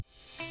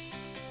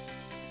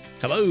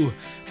Hello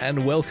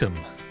and welcome.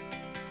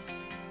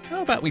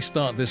 How about we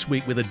start this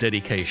week with a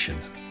dedication?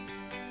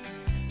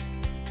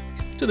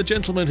 To the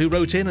gentleman who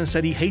wrote in and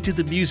said he hated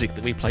the music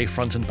that we play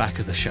front and back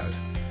of the show.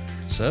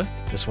 Sir,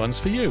 this one's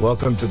for you.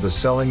 Welcome to the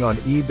Selling on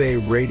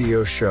eBay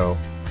radio show.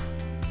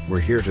 We're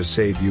here to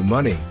save you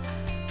money,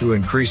 to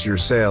increase your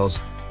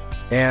sales,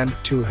 and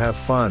to have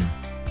fun.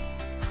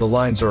 The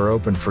lines are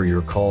open for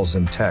your calls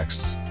and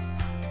texts.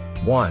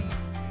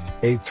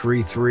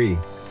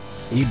 1-833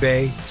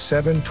 eBay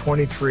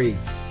 723.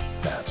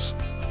 That's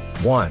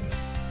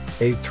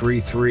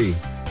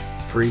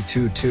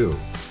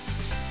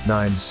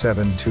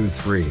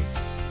 1-833-322-9723.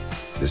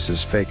 This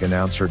is fake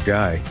announcer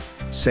Guy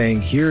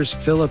saying here's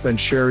Philip and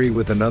Shari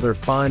with another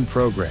fine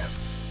program.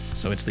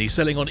 So it's the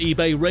Selling on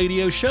eBay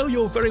radio show.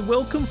 You're very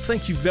welcome.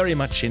 Thank you very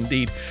much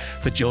indeed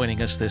for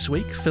joining us this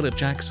week. Philip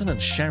Jackson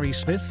and Shari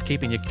Smith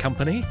keeping you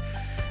company.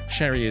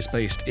 Shari is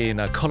based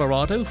in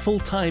Colorado,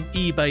 full-time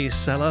eBay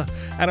seller,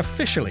 and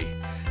officially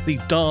the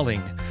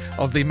darling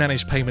of the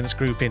managed payments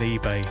group in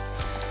eBay.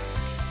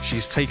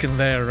 She's taken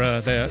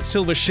their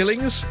silver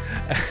shillings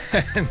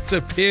and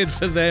appeared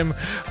for them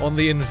on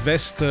the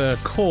investor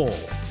call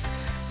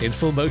in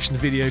full motion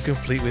video,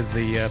 complete with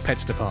the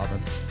pets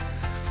department.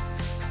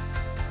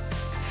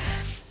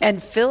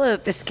 And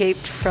Philip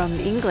escaped from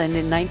England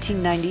in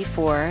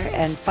 1994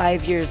 and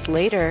 5 years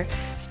later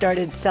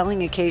started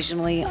selling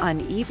occasionally on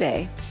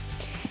eBay.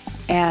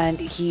 And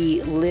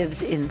he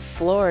lives in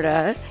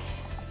Florida,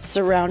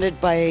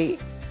 surrounded by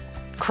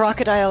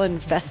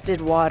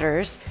crocodile-infested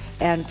waters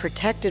and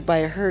protected by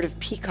a herd of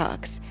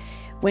peacocks.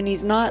 When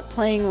he's not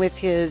playing with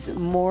his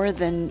more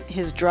than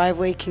his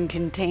driveway can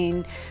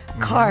contain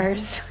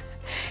cars,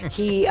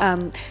 he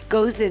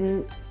goes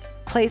and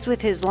plays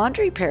with his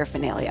laundry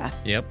paraphernalia.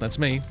 Yep, that's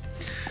me.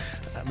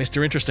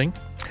 Mr. Interesting.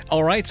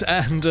 All right,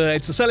 and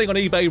it's the Selling on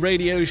eBay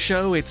radio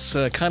show. It's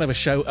kind of a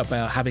show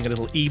about having a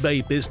little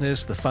eBay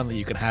business, the fun that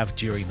you can have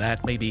during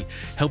that, maybe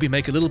help you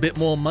make a little bit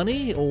more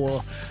money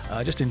or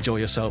just enjoy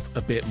yourself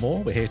a bit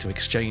more. We're here to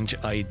exchange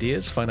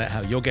ideas, find out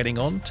how you're getting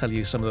on, tell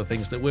you some of the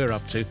things that we're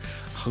up to.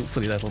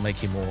 Hopefully that'll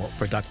make you more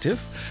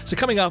productive. So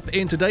coming up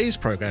in today's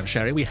program,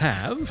 Shari, we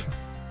have...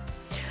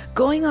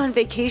 Going on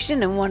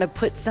vacation and want to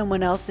put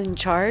someone else in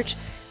charge,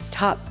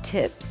 top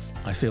tips.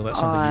 I feel that's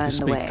something you can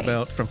speak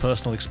about from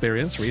personal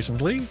experience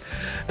recently.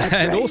 That's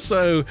and right.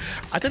 Also,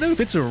 I don't know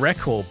if it's a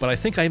record, but I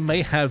think I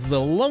may have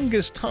the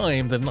longest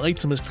time that an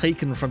item has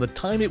taken from the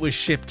time it was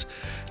shipped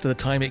to the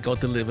time it got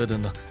delivered,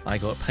 and I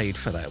got paid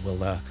for that. We'll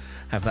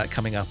have that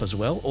coming up as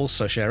well.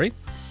 Also, Shari.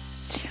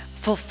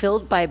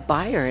 Fulfilled by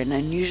buyer, an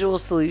unusual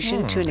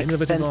solution to an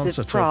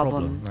expensive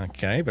problem.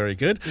 Okay, very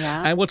good.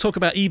 Yeah. And we'll talk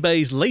about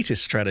eBay's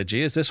latest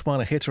strategy. Is this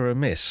one a hit or a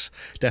miss?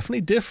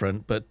 Definitely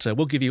different, but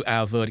we'll give you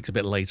our verdict a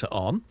bit later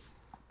on.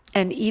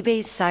 And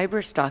eBay's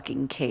cyber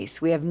stalking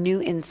case. We have new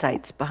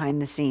insights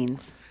behind the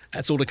scenes.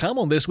 That's all to come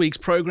on this week's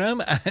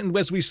program. And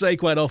as we say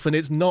quite often,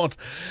 it's not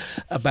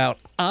about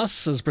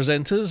us as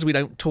presenters. We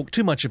don't talk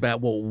too much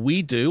about what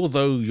we do,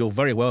 although you're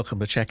very welcome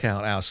to check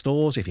out our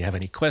stores. If you have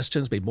any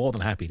questions, be more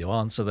than happy to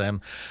answer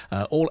them.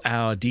 All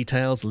our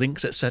details,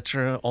 links,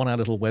 etc. on our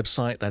little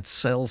website. That's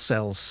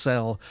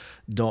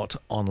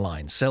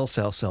sellsellsell.online.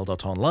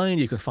 Sellsellsell.online.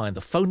 You can find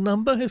the phone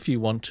number if you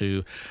want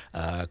to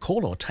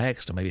call or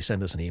text or maybe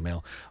send us an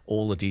email.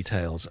 All the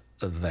details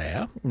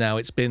there. Now,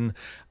 it's been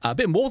a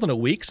bit more than a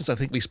week since I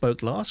think we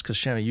spoke last, because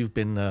Shari, you've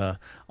been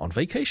on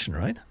vacation,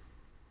 right?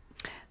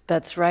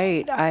 That's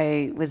right.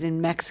 I was in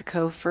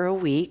Mexico for a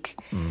week,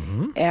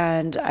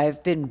 and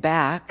I've been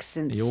back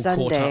since Sunday. You're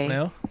all caught up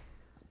now?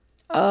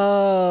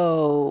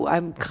 Oh,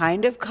 I'm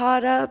kind of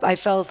caught up. I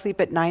fell asleep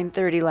at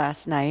 9:30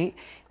 last night.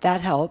 That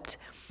helped.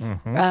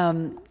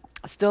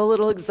 Still a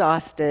little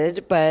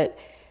exhausted, but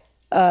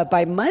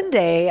by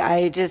Monday,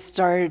 I just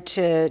started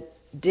to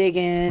dig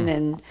in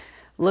and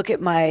look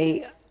at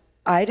my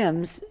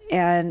items,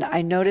 and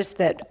I noticed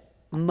that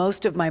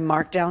most of my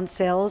markdown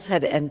sales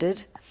had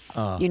ended.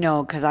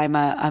 Because I'm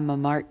a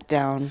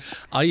markdown.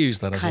 I use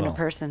that as kind well. of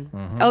person.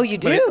 Oh, you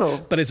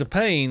do? But it's a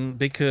pain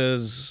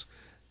because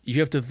you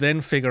have to then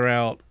figure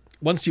out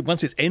once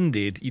it's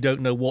ended, you don't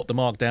know what the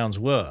markdowns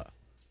were.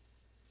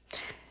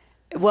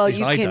 Well,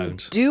 you can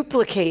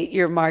duplicate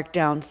your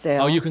markdown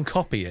sale. Oh, you can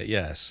copy it.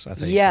 Yes, I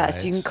think. Yes,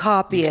 right? you can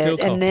copy it,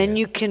 and then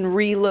you can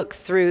re-look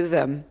through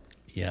them.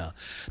 Yeah.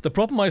 The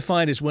problem I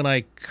find is when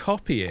I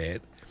copy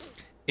it,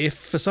 if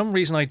for some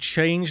reason I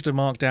changed the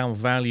markdown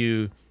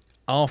value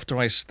after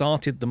I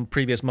started the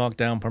previous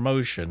markdown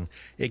promotion,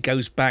 it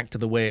goes back to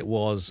the way it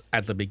was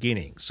at the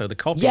beginning. So the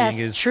copying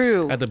is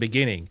true at the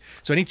beginning.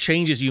 So any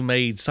changes you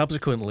made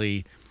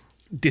subsequently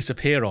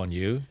disappear on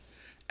you.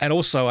 And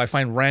also I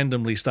find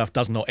randomly stuff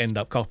does not end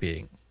up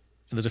copying.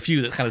 And there's a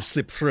few that kind of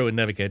slip through and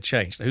never get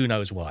changed. Who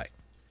knows why?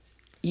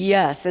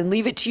 Yes, and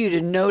leave it to you to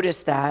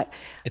notice that.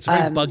 It's a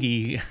very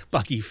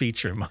buggy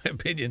feature, in my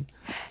opinion.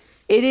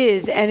 It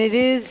is, and it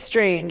is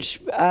strange.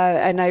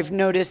 And I've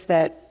noticed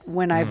that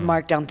when I've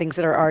marked down things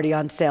that are already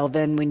on sale,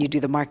 then when you do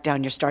the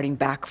markdown, you're starting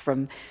back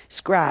from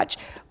scratch.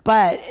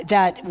 But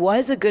that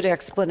was a good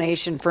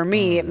explanation for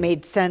me. It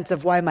made sense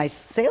of why my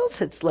sales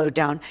had slowed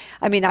down.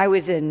 I mean, I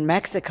was in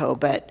Mexico,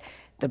 but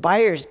the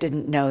buyers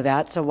didn't know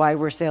that. So why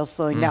were sales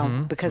slowing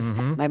down? Because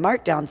my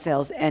markdown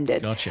sales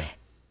ended. Gotcha.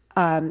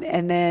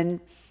 And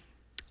then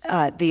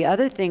the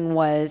other thing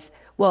was,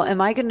 well,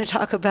 am I going to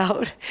talk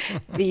about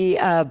the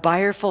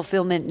buyer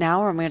fulfillment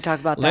now, or am I going to talk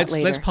about that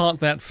later? Let's park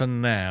that for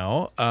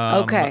now.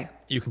 Okay.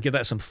 You can give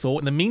that some thought.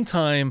 In the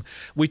meantime,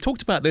 we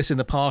talked about this in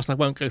the past. I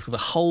won't go through the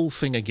whole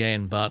thing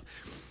again, but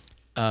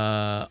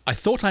I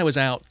thought I was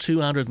out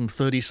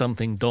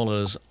 $230-something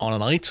on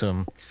an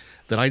item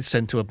that I'd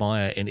sent to a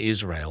buyer in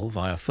Israel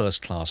via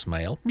first-class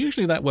mail.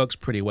 Usually that works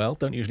pretty well.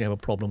 Don't usually have a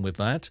problem with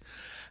that.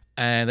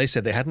 And they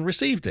said they hadn't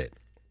received it.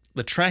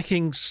 The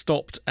tracking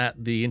stopped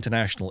at the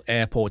international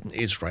airport in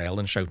Israel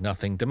and showed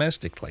nothing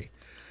domestically.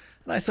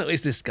 And I thought,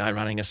 is this guy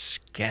running a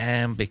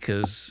scam?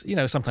 Because,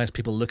 sometimes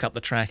people look up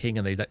the tracking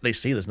and they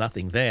see there's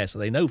nothing there, so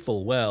they know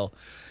full well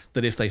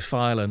that if they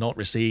file a not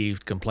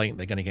received complaint,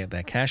 they're going to get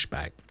their cash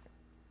back.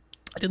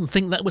 I didn't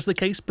think that was the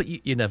case, but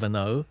you never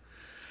know.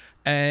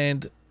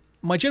 And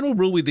my general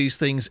rule with these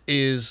things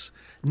is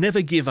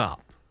never give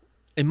up.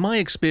 In my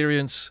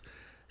experience,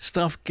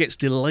 stuff gets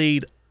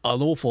delayed an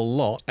awful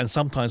lot, and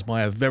sometimes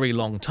by a very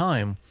long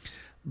time,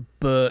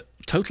 but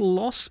total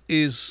loss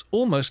is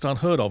almost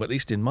unheard of, at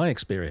least in my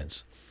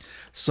experience.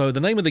 So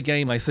the name of the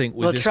game, I think,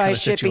 with this kind of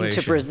situation... We'll try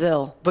shipping to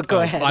Brazil, but go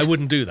ahead. I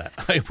wouldn't do that.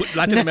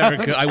 Latin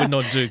America, I would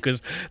not do,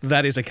 because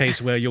that is a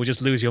case where you'll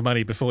just lose your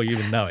money before you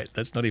even know it.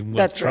 That's not even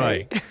worth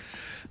trying. Right.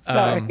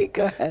 Sorry,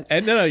 go ahead.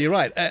 And no, you're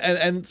right.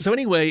 And so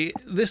anyway,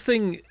 this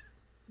thing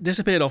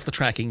disappeared off the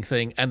tracking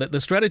thing, and the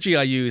strategy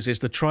I use is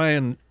to try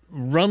and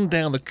run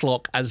down the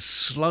clock as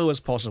slow as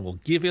possible.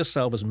 Give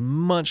yourself as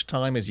much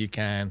time as you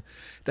can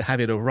to have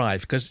it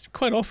arrive, because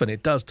quite often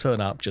it does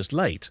turn up just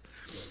late.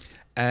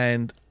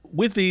 And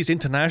with these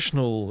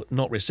international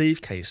not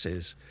received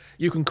cases,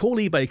 you can call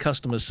eBay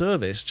customer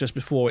service just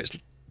before it's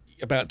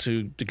about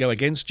to go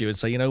against you and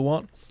say, you know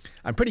what,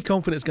 I'm pretty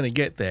confident it's going to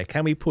get there.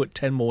 Can we put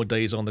 10 more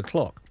days on the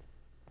clock?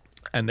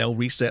 And they'll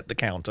reset the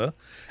counter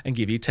and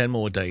give you 10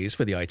 more days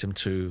for the item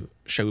to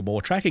show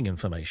more tracking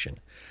information.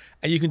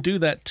 And you can do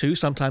that 2,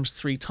 sometimes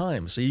 3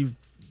 times. So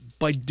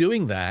by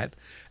doing that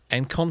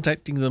and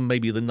contacting them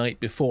maybe the night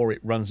before it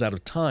runs out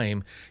of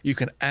time, you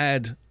can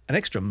add an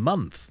extra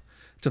month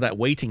to that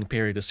waiting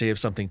period to see if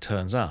something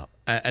turns up.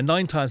 And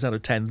 9 times out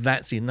of 10,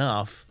 that's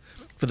enough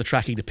for the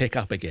tracking to pick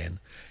up again.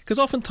 Because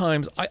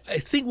oftentimes, I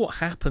think what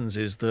happens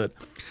is that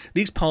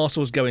these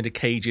parcels go into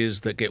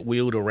cages that get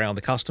wheeled around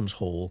the customs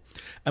hall.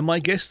 And my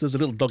guess, there's a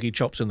little doggy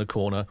chops in the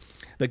corner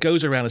that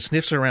goes around and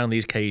sniffs around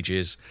these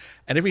cages.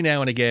 And every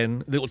now and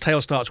again, the little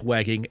tail starts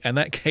wagging, and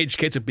that cage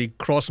gets a big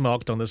cross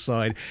marked on the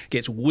side,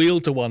 gets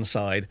wheeled to one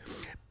side,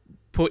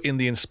 put in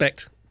the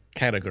inspect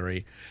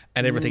category,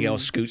 and everything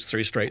else scoots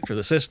straight through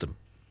the system.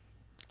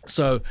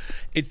 So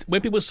it's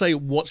when people say,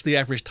 what's the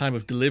average time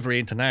of delivery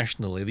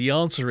internationally, the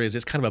answer is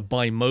it's kind of a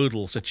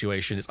bimodal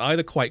situation. It's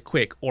either quite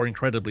quick or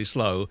incredibly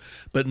slow,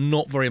 but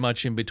not very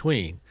much in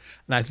between.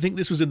 And I think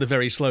this was in the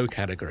very slow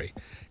category,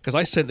 because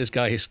I sent this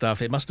guy his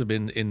stuff, it must have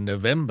been in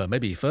November,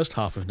 maybe first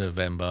half of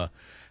November,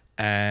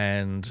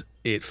 and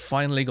it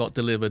finally got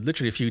delivered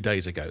literally a few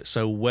days ago,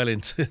 so well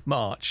into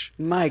March.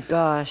 My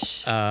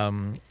gosh.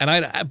 And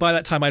by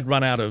that time, I'd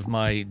run out of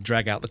my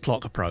drag out the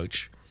clock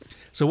approach.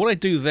 So what I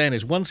do then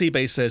is once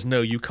eBay says,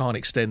 no, you can't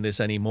extend this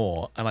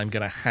anymore, and I'm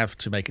going to have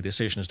to make a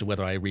decision as to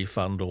whether I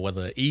refund or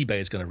whether eBay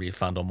is going to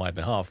refund on my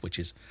behalf, which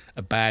is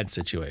a bad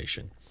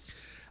situation.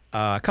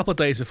 A couple of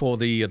days before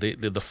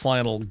the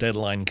final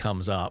deadline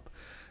comes up,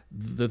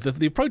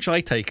 the approach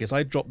I take is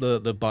I drop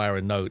the buyer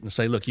a note and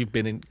say, look, you've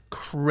been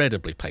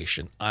incredibly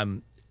patient.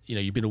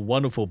 You've been a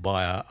wonderful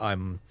buyer.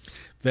 I'm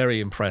very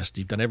impressed.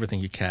 You've done everything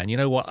you can. You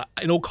know what?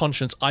 In all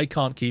conscience, I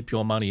can't keep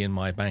your money in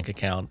my bank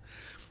account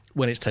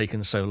when it's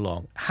taken so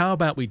long. How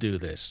about we do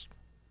this?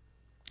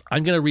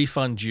 I'm going to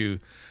refund you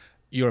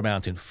your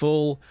amount in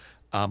full.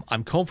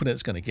 I'm confident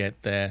it's going to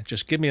get there.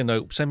 Just give me a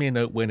note, send me a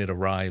note when it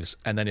arrives,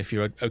 and then if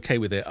you're okay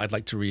with it, I'd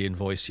like to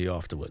re-invoice you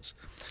afterwards.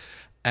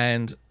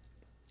 And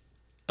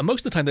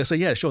most of the time they'll say,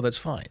 yeah, sure, that's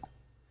fine.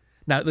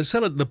 Now,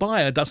 the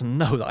buyer doesn't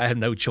know that I have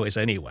no choice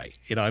anyway.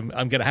 I'm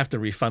going to have to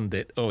refund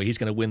it, or he's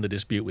going to win the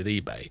dispute with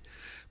eBay.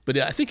 But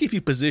I think if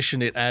you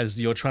position it as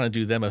you're trying to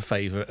do them a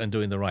favor and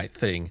doing the right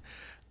thing,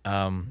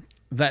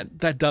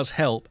 that does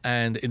help.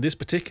 And in this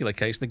particular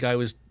case, the guy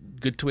was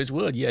good to his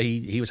word. Yeah,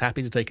 he was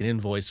happy to take an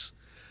invoice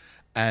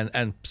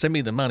and send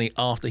me the money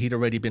after he'd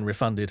already been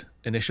refunded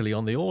initially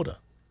on the order.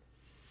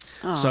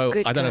 Oh, so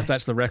I don't know guy. if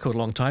that's the record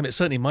long time. It's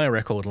certainly my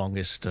record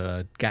longest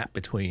gap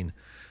between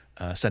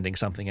sending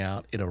something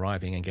out, it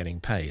arriving and getting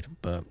paid.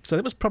 So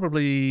it was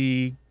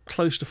probably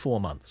close to 4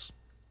 months.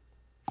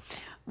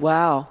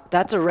 Wow,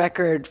 that's a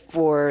record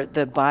for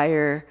the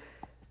buyer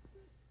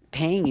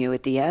paying you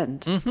at the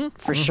end,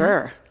 for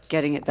sure,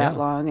 getting it that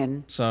long.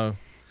 And so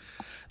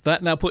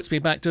that now puts me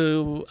back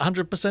to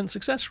 100%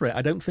 success rate.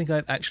 I don't think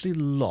I've actually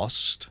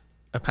lost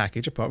a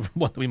package, apart from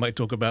one that we might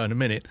talk about in a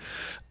minute,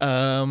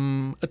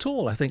 at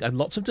all. I think I had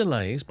lots of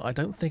delays, but I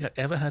don't think I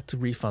ever had to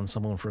refund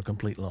someone for a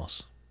complete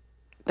loss.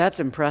 That's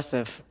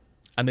impressive.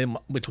 And then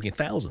we're talking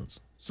thousands.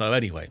 So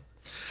anyway,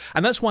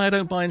 and that's why I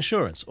don't buy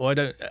insurance, or I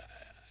don't.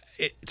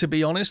 To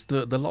be honest,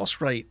 the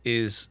loss rate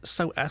is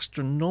so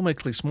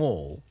astronomically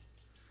small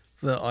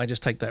that I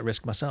just take that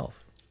risk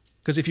myself.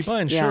 Because if you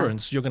buy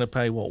insurance, you're going to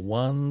pay what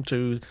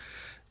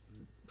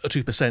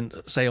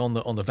 2%, say, on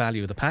the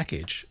value of the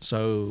package.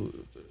 So,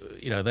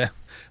 the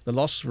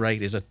loss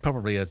rate is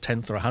probably a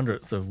tenth or a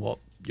hundredth of what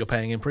you're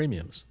paying in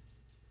premiums.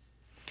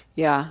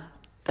 Yeah,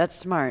 that's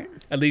smart.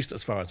 At least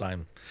as far as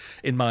I'm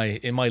in my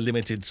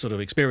limited sort of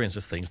experience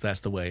of things, that's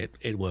the way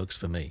it works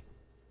for me.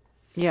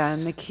 Yeah,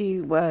 and the key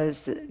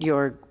was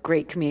your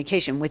great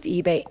communication with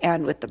eBay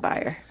and with the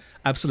buyer.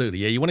 Absolutely,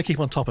 yeah. You want to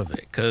keep on top of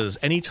it, because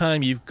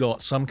anytime you've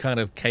got some kind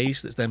of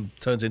case that then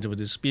turns into a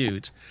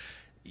dispute,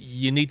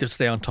 you need to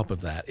stay on top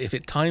of that. If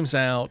it times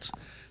out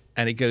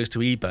and it goes to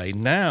eBay,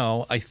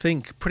 now I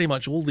think pretty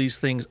much all these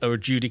things are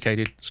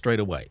adjudicated straight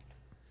away.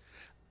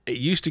 It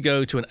used to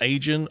go to an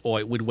agent,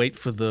 or it would wait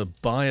for the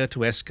buyer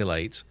to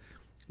escalate.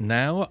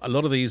 Now, a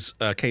lot of these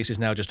cases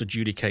now just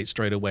adjudicate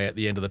straight away at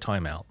the end of the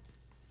timeout.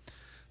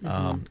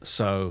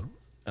 So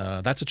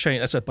that's a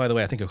change. By the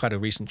way, I think quite a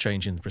recent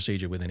change in the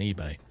procedure within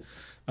eBay.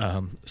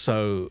 It's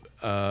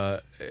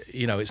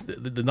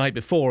the night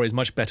before is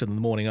much better than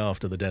the morning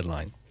after the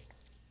deadline.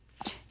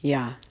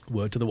 Yeah.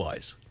 Word to the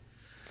wise.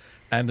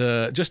 And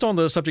just on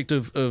the subject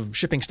of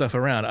shipping stuff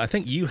around, I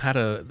think you had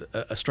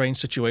a strange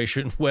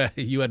situation where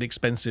you had an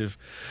expensive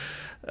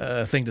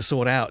thing to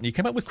sort out, and you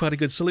came up with quite a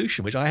good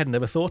solution, which I had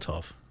never thought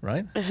of,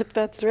 right?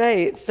 That's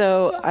right.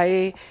 So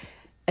a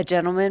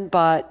gentleman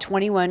bought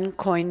 21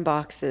 coin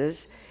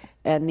boxes,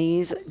 and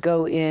these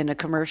go in a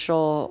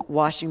commercial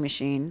washing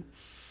machine.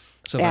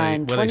 So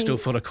were they still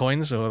full of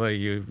coins, or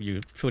you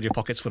filled your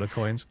pockets full of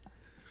coins?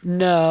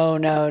 No.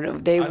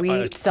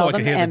 We sell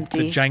them hear empty.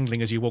 The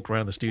jangling as you walk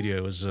around the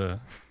studio was a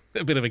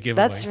bit of a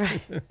giveaway. That's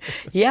right.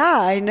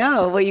 Yeah, I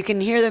know. Well, you can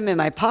hear them in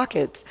my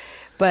pockets,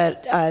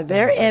 but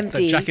they're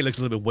empty. The jacket looks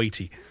a little bit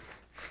weighty.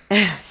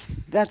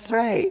 That's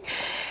right.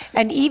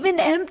 And even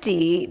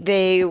empty,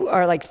 they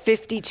are like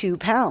 52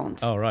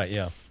 pounds. Oh, right,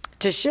 yeah.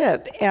 To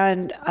ship.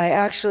 And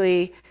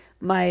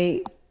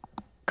my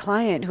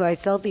client who I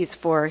sell these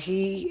for,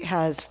 he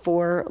has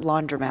 4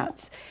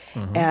 laundromats.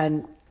 Mm-hmm.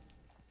 And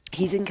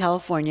he's in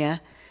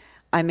California.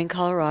 I'm in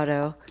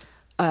Colorado.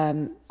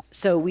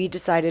 So we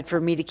decided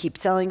for me to keep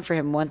selling for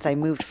him once I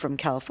moved from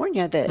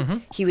California that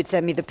he would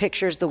send me the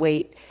pictures, the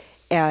weight,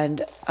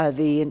 and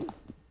the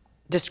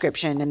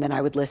description, and then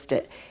I would list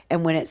it.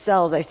 And when it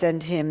sells, I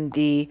send him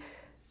the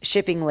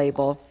shipping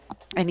label,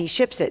 and he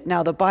ships it.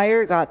 Now, the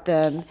buyer got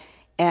them,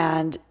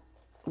 and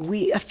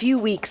a few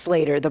weeks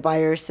later, the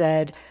buyer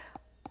said,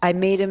 I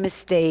made a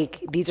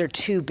mistake. These are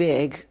too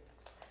big.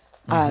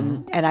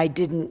 And I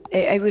didn't,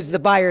 it was the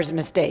buyer's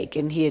mistake,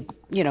 and he had,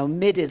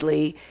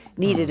 admittedly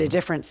needed a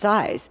different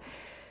size.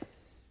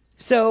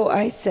 So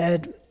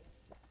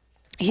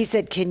he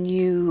said, can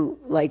you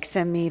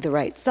send me the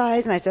right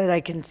size? And I said, I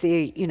can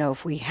see,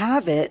 if we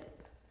have it,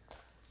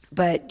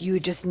 but you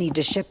just need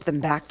to ship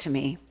them back to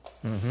me.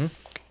 Mm-hmm.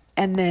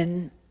 And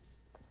then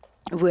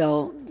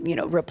we'll,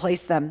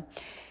 replace them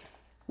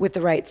with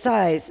the right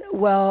size.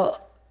 Well,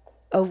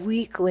 a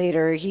week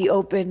later, he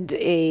opened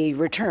a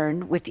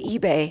return with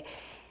eBay,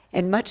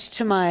 and much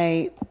to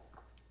my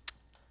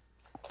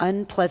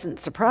unpleasant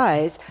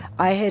surprise,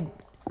 I had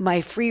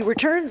my free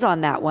returns on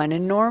that one.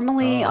 And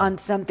normally on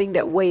something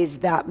that weighs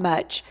that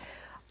much,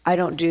 I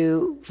don't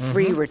do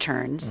free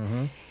returns.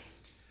 Mm-hmm.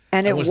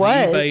 And it was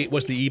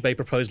the eBay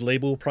proposed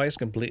label price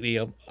completely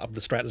up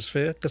the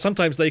stratosphere? Because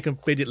sometimes they can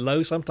bid it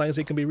low, sometimes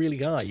it can be really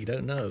high. You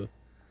don't know.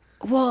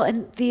 Well,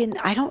 and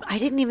I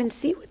didn't even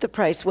see what the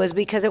price was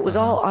because it was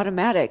all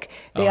automatic.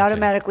 They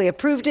automatically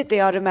approved it.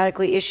 They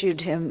automatically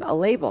issued him a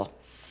label.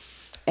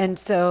 And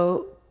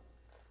so,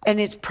 and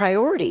it's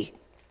priority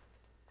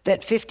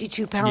that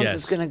 52 pounds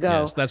is going to go.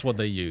 Yes, that's what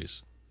they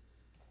use.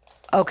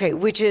 Okay,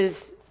 which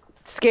is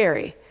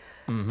scary.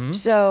 Mm-hmm.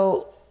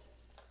 So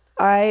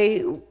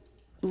I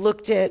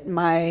looked at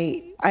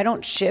I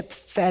don't ship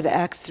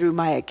FedEx through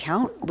my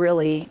account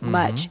really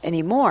much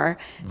anymore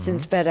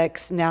since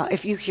FedEx now,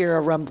 if you hear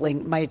a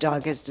rumbling, my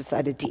dog has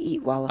decided to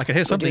eat while I can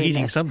hear something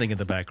eating something in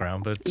the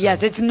background, but...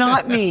 Yes, it's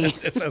not me.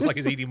 It sounds like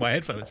he's eating my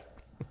headphones.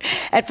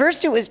 At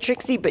first it was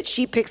Trixie, but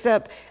she picks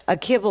up a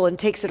kibble and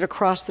takes it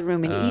across the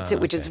room and eats it,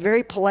 which is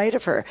very polite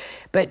of her.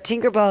 But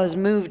Tinkerbell has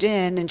moved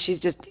in and she's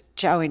just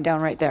chowing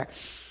down right there.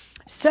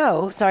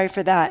 So, sorry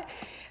for that.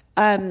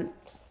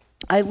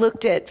 I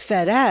looked at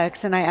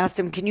FedEx and I asked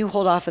him, can you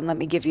hold off and let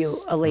me give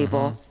you a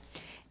label?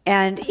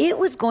 And it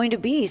was going to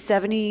be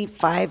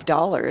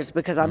 $75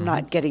 because I'm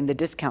not getting the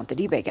discount that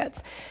eBay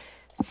gets.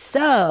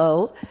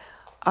 So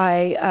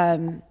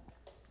I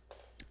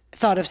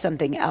thought of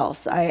something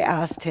else. I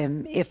asked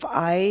him, if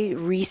I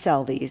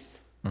resell these,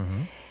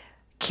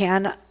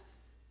 can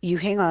you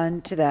hang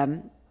on to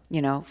them,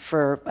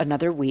 for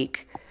another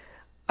week?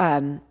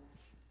 And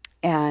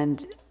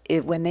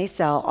when they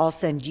sell, I'll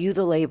send you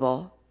the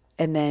label.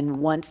 And then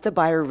once the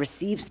buyer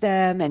receives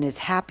them and is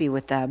happy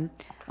with them,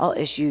 I'll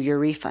issue your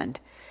refund.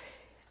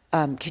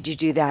 Could you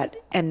do that?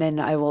 And then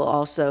I will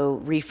also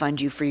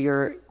refund you for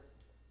your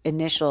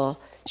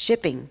initial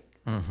shipping.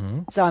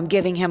 So I'm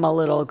giving him a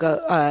little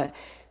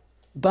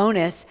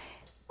bonus.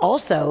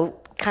 Also,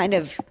 kind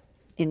of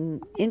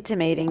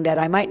intimating that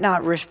I might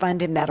not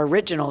refund him that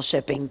original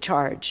shipping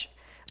charge.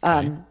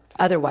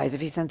 Otherwise,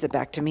 if he sends it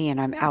back to me and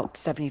I'm out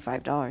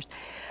 $75.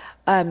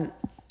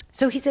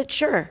 So he said,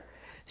 sure.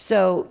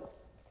 So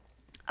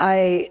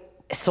I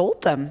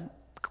sold them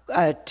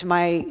to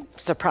my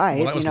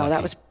surprise. Well,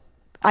 that was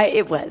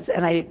it was,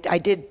 and I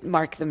did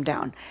mark them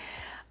down.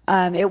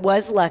 It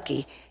was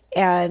lucky.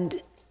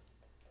 And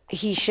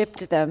he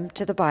shipped them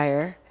to the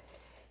buyer.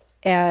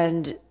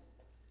 And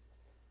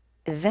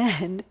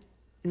then,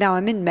 now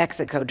I'm in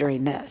Mexico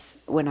during this,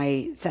 when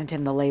I sent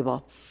him the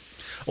label.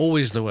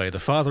 Always the way. The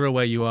farther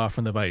away you are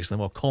from the base, the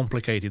more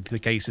complicated the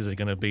cases are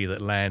going to be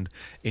that land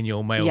in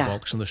your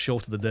mailbox, and the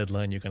shorter the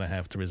deadline you're going to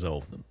have to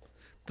resolve them.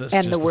 That's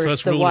and just the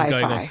worse the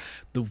Wi-Fi.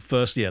 The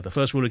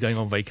first rule of going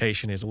on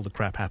vacation is all the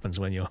crap happens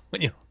when you're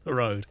on the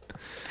road.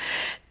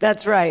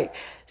 That's right.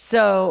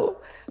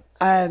 So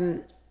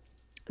then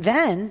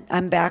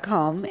I'm back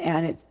home,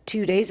 and it's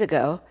 2 days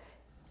ago,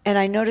 and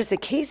I notice a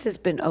case has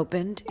been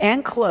opened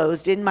and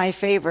closed in my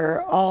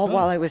favor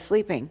while I was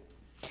sleeping.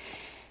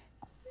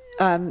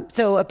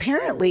 So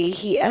apparently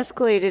he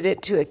escalated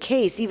it to a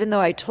case, even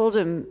though I told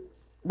him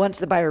once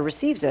the buyer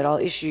receives it, I'll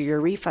issue your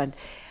refund.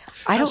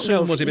 I don't know. How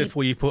soon was it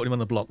before you put him on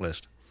the block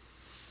list?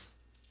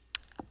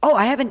 Oh,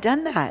 I haven't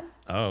done that.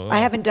 I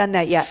haven't done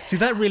that yet. See,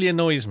 that really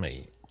annoys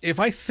me. If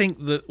I think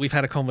that we've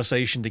had a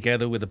conversation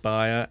together with the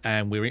buyer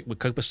and we're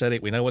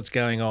copacetic, we know what's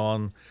going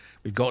on,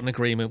 we've got an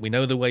agreement, we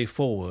know the way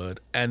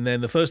forward, and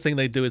then the first thing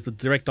they do is the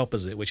direct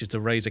opposite, which is to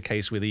raise a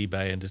case with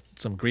eBay and just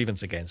some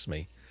grievance against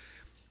me,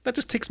 that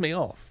just ticks me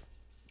off.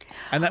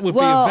 And that would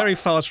be a very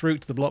fast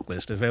route to the block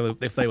list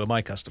if they were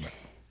my customer.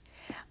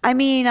 I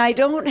mean, I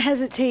don't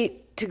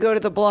hesitate to go to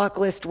the block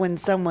list when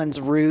someone's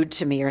rude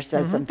to me or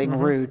says something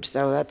rude.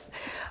 So that's,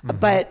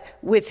 but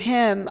with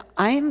him,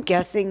 I'm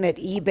guessing that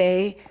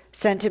eBay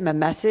sent him a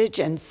message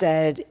and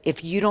said,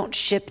 if you don't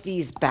ship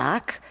these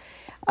back,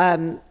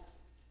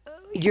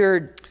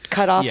 your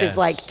cutoff is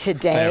like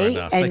today. Fair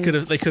enough. And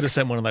they could have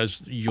sent one of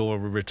those your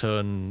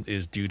return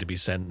is due to be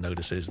sent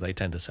notices. They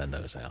tend to send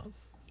those out.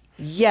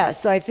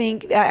 yes, so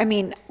I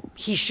mean,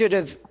 he should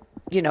have,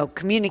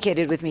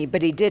 communicated with me,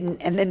 but he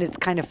didn't. And then it's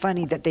kind of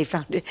funny that they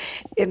found it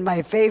in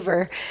my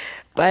favor.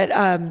 But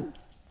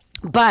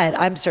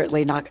I'm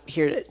certainly not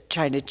here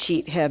trying to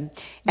cheat him.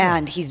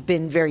 And he's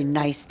been very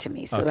nice to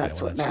me. So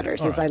that's what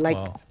matters, is I like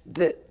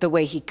the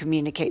way he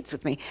communicates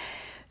with me.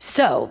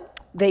 So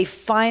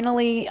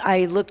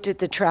I looked at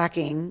the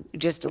tracking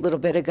just a little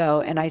bit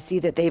ago, and I see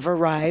that they've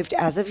arrived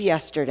as of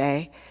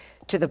yesterday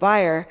to the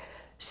buyer.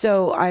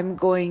 So I'm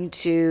going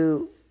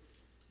to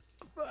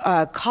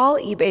call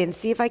eBay and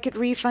see if I could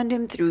refund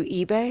him through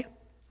eBay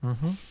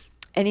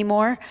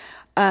anymore.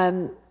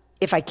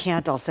 If I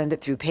can't, I'll send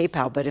it through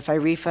PayPal. But if I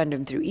refund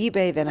him through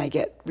eBay, then I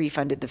get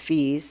refunded the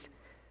fees.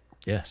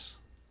 Yes.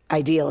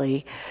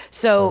 Ideally.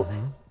 So,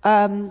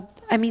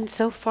 I mean,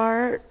 so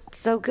far,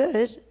 so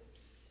good.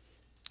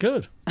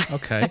 Good.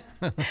 Okay.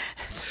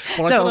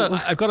 Well,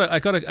 I've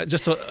got to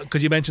just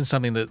because you mentioned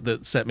something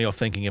that set me off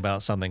thinking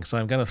about something. So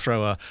I'm going to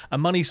throw a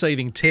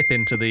money-saving tip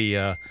into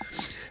the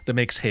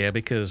mix here,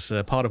 because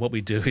part of what we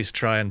do is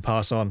try and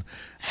pass on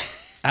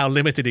our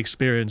limited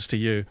experience to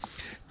you.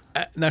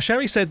 Now,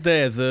 Shari said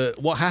there that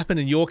what happened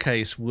in your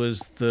case was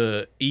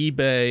the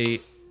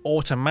eBay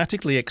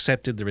automatically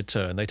accepted the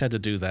return. They tend to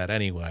do that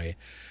anyway.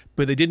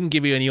 But they didn't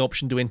give you any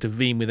option to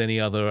intervene with any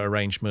other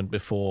arrangement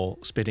before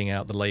spitting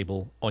out the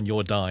label on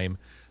your dime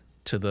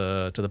to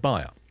the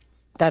buyer.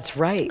 That's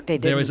right. They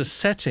did. There is a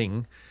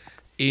setting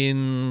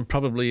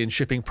probably in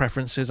shipping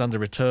preferences under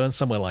return,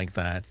 somewhere like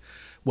that,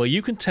 where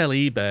you can tell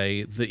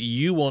eBay that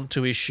you want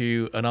to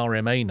issue an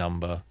RMA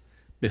number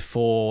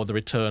before the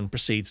return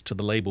proceeds to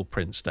the label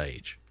print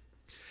stage.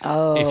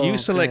 Oh, if you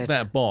select good.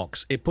 that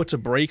box, it puts a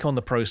brake on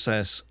the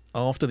process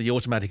after the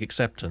automatic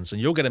acceptance,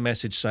 and you'll get a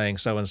message saying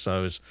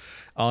so-and-so's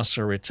asked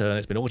for a return.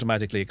 It's been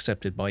automatically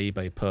accepted by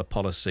eBay per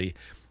policy.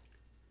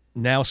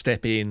 Now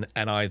step in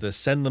and either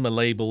send them a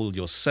label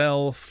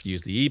yourself,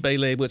 use the eBay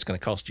label, it's going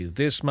to cost you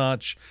this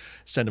much,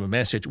 send them a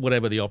message,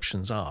 whatever the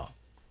options are.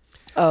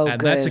 Oh,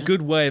 and good. that's a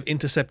good way of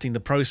intercepting the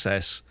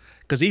process,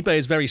 because eBay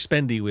is very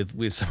spendy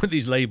with some of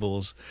these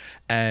labels,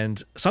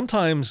 and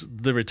sometimes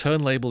the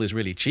return label is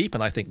really cheap,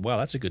 and I think, wow,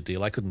 that's a good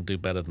deal. I couldn't do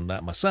better than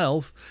that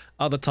myself.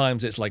 Other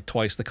times it's like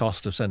twice the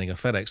cost of sending a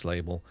FedEx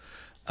label,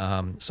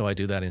 so I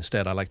do that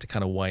instead. I like to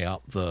kind of weigh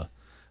up the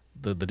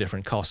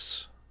different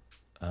costs,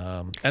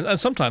 and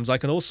sometimes I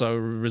can also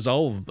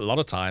resolve, a lot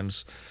of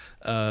times,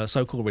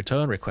 so-called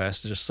return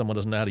requests. Just someone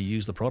doesn't know how to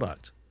use the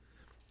product,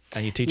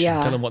 and you teach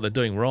them, tell them what they're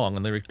doing wrong,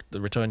 and the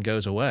return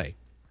goes away.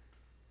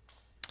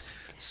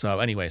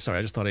 So anyway, sorry,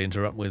 I just thought I'd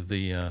interrupt with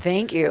the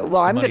Thank you.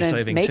 Well, I'm going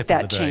to make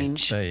that day.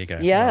 change. There you go.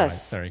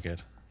 Yes. All right, very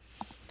good.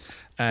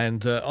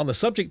 And on the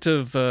subject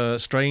of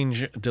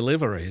strange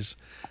deliveries,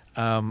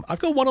 I've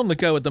got one on the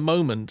go at the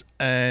moment,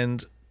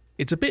 and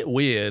it's a bit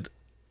weird.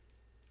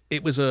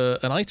 It was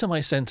an item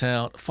I sent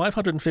out,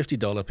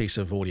 $550 piece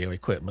of audio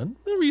equipment,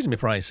 reasonably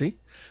pricey,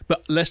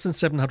 but less than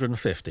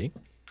 $750.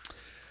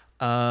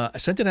 I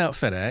sent it out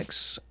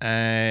FedEx,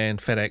 and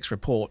FedEx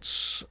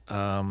reports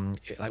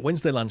like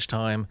Wednesday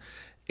lunchtime,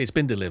 it's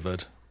been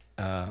delivered.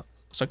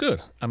 So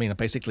good. I mean,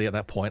 basically at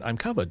that point, I'm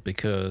covered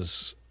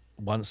because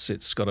once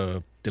it's got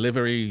a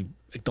delivery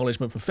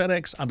acknowledgement from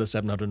FedEx under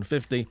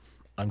 $750,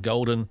 I'm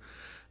golden.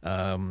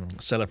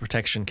 Seller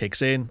protection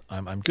kicks in.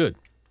 I'm good.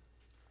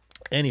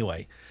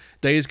 Anyway,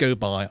 days go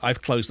by.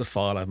 I've closed the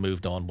file. I've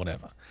moved on.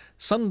 Whatever.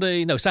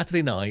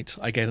 Saturday night,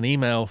 I get an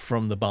email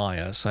from the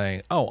buyer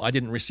saying, "Oh, I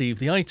didn't receive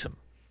the item.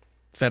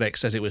 FedEx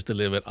says it was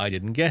delivered. I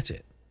didn't get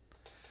it."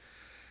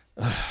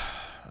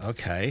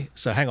 Okay,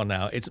 so hang on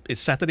now. It's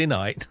Saturday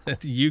night.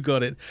 You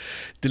got it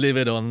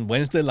delivered on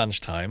Wednesday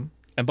lunchtime.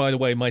 And by the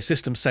way, my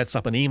system sets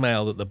up an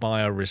email that the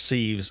buyer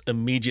receives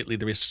immediately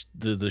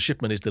the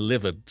shipment is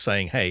delivered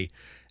saying, "Hey,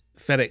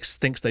 FedEx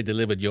thinks they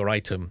delivered your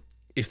item.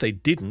 If they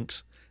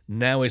didn't,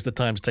 now is the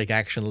time to take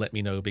action. Let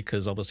me know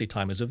because obviously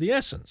time is of the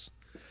essence."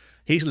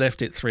 He's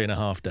left it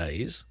 3.5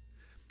 days.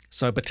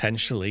 So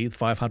potentially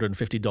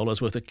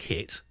 $550 worth of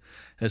kit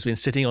has been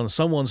sitting on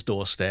someone's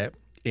doorstep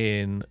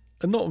in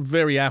a not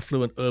very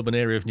affluent urban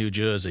area of New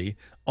Jersey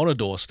on a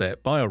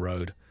doorstep by a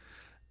road.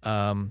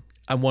 I'm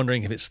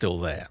wondering if it's still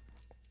there.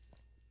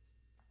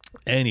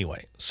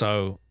 Anyway,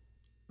 so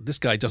this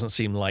guy doesn't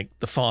seem like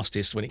the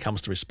fastest when it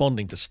comes to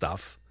responding to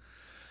stuff.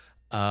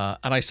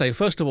 And I say,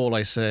 first of all,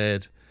 I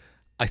said,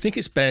 I think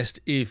it's best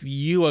if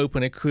you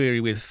open a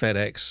query with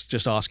FedEx,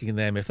 just asking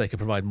them if they could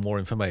provide more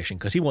information,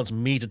 because he wants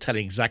me to tell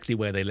him exactly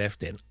where they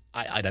left it.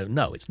 I don't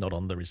know. It's not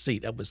on the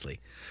receipt, obviously.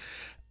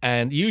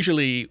 And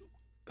usually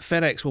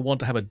FedEx will want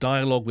to have a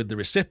dialogue with the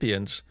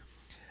recipient,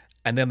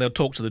 and then they'll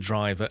talk to the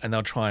driver and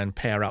they'll try and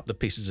pair up the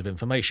pieces of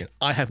information.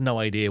 I have no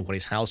idea what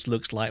his house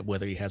looks like,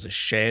 whether he has a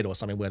shed or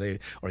something,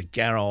 or a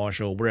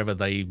garage or whatever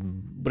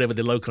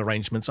the local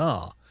arrangements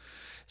are.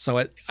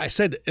 So I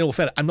said, in all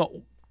fairness, I'm not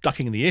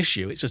ducking the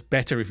issue. It's just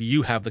better if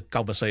you have the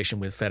conversation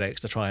with FedEx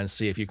to try and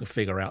see if you can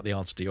figure out the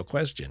answer to your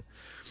question.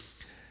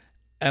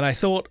 And I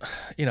thought,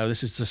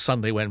 this is just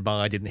Sunday went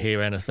by, I didn't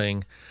hear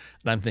anything.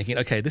 And I'm thinking,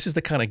 okay, this is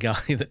the kind of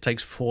guy that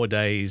takes 4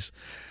 days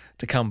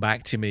to come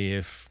back to me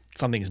if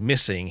something's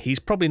missing. He's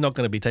probably not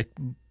going to be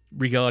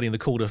regarding the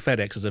call to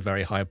FedEx as a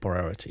very high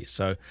priority.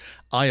 So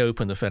I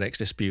opened the FedEx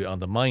dispute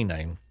under my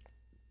name.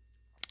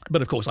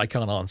 But of course, I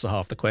can't answer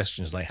half the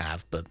questions they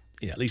have, but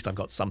at least I've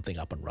got something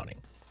up and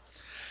running.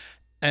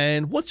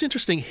 And what's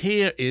interesting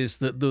here is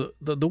that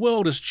the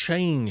world has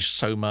changed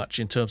so much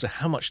in terms of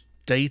how much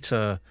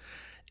data.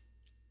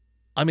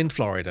 I'm in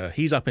Florida.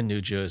 He's up in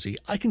New Jersey.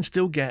 I can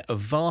still get a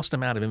vast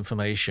amount of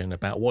information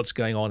about what's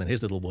going on in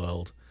his little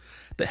world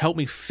that help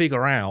me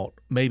figure out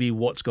maybe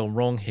what's gone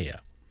wrong here.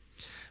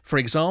 For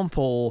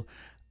example,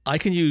 I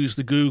can use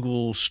the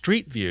Google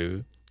Street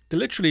View to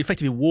literally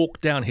effectively walk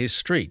down his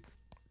street.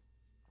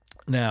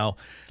 Now,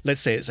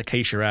 let's say it's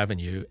Acacia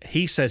Avenue.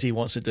 He says he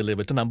wants it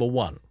delivered to number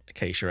 1,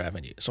 Acacia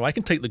Avenue. So I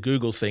can take the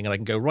Google thing and I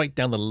can go right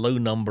down the low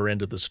number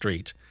end of the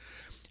street.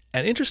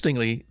 And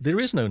interestingly, there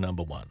is no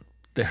number 1.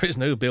 There is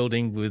no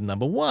building with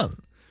number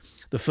 1.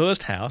 The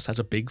first house has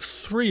a big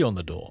 3 on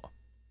the door.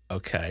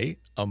 Okay,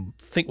 I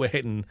think we're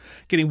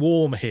getting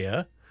warm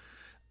here.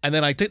 And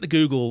then I take the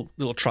Google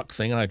little truck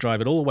thing and I drive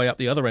it all the way up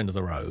the other end of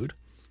the road.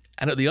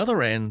 And at the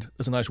other end,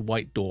 there's a nice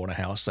white door in a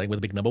house saying with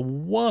a big number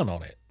 1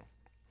 on it.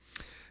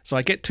 So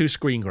I get 2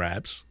 screen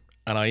grabs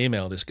and I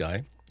email this guy.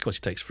 Of course,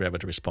 he takes forever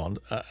to respond.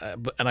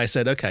 And I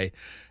said, okay,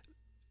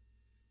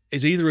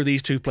 is either of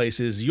these 2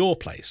 places your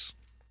place?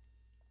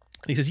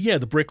 And he says, yeah,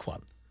 the brick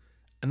one.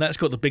 And that's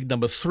got the big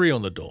number 3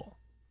 on the door.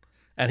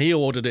 And he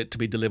ordered it to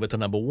be delivered to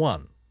number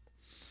 1.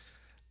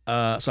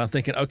 So I'm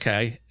thinking,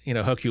 okay,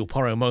 Hercule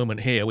Poirot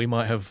moment here. We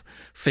might have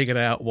figured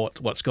out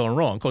what's gone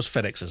wrong. Of course,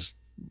 FedEx has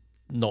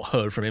not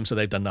heard from him, so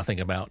they've done nothing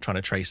about trying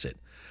to trace it.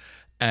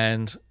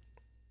 And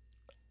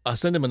I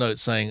sent him a note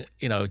saying,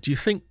 do you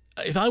think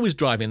if I was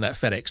driving that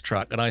FedEx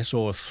truck and I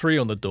saw a 3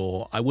 on the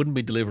door, I wouldn't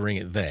be delivering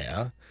it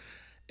there.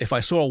 If I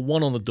saw a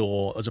 1 on the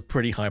door, there's a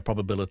pretty high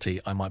probability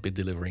I might be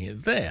delivering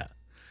it there.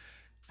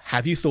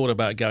 Have you thought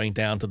about going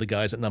down to the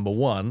guys at number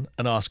 1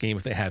 and asking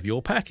if they have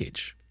your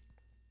package?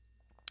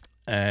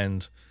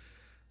 And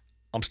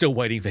I'm still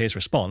waiting for his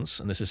response,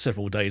 and this is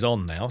several days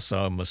on now,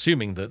 so I'm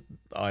assuming that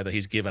either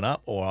he's given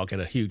up or I'll get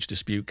a huge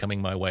dispute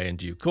coming my way in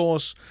due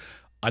course.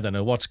 I don't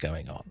know what's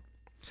going on.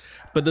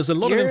 But there's a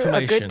lot of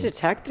information. You're a good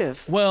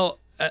detective. Well,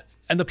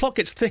 and the plot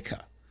gets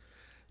thicker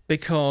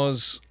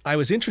because I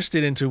was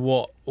interested into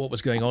what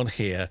was going on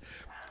here.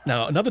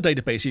 Now, another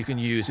database you can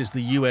use is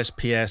the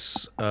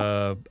USPS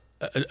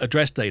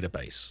address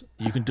database.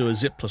 You can do a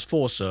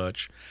zip+4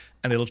 search,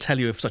 and it'll tell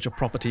you if such a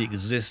property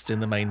exists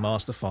in the main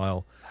master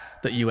file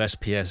that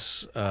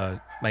USPS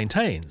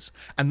maintains.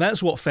 And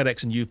that's what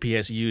FedEx and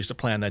UPS use to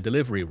plan their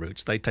delivery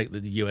routes. They take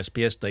the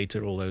USPS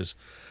data, all those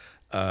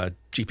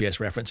GPS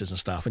references and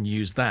stuff, and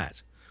use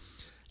that.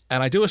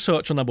 And I do a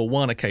search on number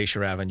 1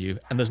 Acacia Avenue,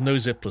 and there's no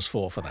zip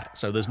 +4 for that.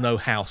 So there's no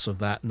house of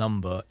that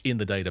number in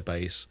the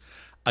database.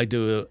 I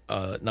do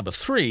number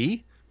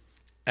 3,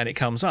 and it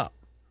comes up.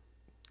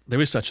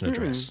 There is such an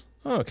address.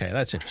 Okay,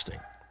 that's interesting.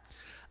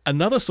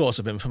 Another source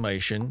of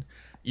information,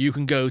 you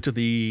can go to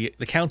the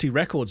county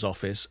records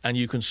office, and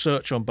you can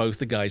search on both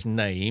the guy's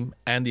name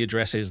and the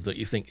addresses that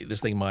you think this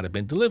thing might have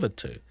been delivered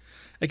to.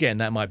 Again,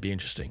 that might be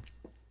interesting.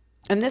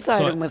 And this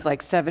item was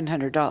like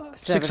 $700,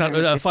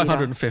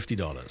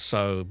 $550.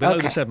 So below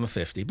the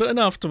 $750, but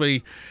enough to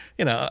be,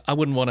 I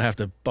wouldn't want to have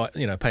to buy,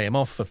 pay him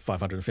off for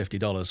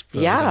 $550 for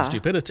his own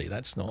stupidity.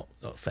 That's not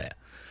fair.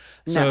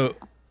 No. So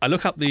I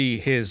look up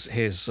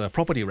his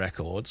property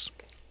records,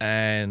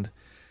 and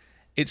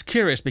it's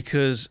curious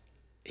because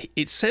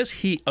it says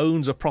he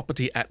owns a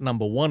property at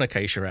number 1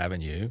 Acacia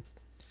Avenue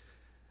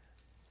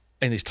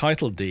in his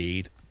title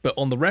deed. But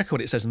on the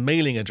record, it says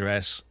mailing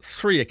address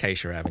 3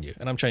 Acacia Avenue.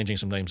 And I'm changing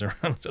some names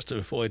around just to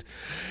avoid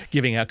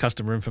giving our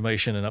customer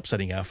information and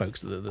upsetting our folks,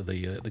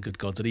 the good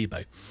gods at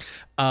eBay.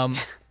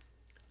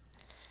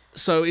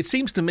 So it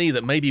seems to me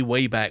that maybe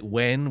way back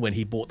when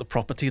he bought the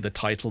property, the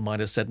title might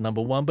have said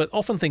number 1. But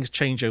often things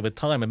change over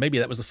time. And maybe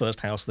that was the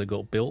first house that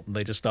got built, and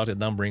they just started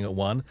numbering at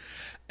 1.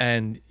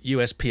 And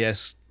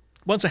USPS...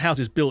 Once a house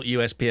is built,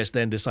 USPS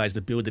then decides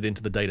to build it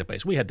into the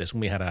database. We had this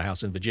when we had our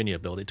house in Virginia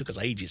built. It took us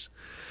ages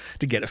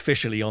to get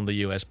officially on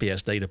the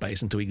USPS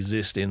database and to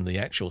exist in the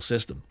actual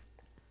system.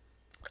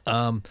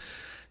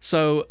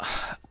 So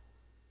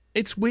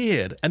it's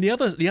weird. And the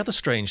other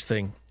strange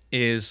thing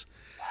is,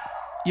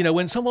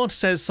 when someone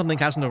says something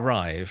hasn't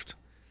arrived,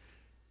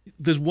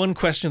 there's one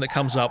question that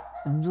comes up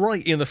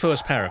right in the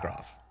first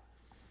paragraph.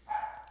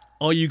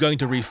 Are you going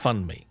to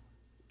refund me?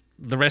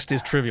 The rest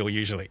is trivial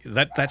usually.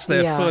 That's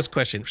their first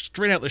question,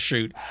 straight out the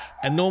chute.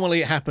 And normally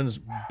it happens,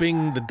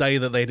 bing, the day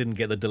that they didn't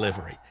get the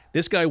delivery.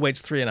 This guy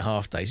waits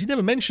 3.5 days. He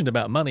never mentioned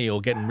about money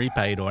or getting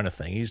repaid or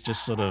anything. He's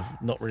just sort of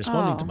not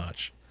responding to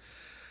much.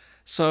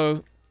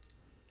 So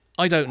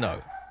I don't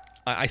know.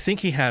 I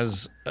think he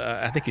has,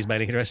 I think his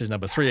mailing address is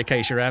number 3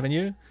 Acacia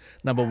Avenue.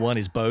 Number 1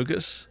 is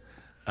bogus.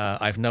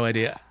 I have no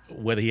idea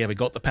whether he ever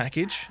got the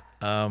package.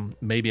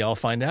 Maybe I'll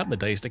find out in the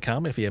days to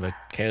come if he ever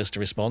cares to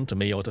respond to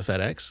me or to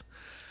FedEx.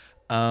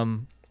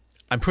 I'm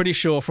pretty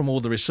sure from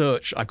all the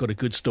research, I've got a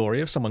good story.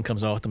 If someone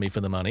comes after me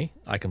for the money,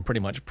 I can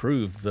pretty much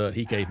prove that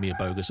he gave me a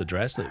bogus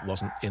address that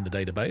wasn't in the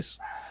database,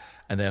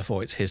 and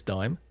therefore it's his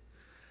dime.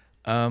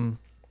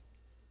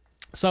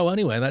 So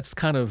anyway, that's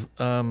kind of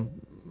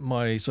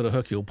my sort of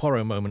Hercule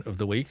Poirot moment of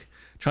the week,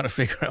 trying to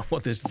figure out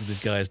what this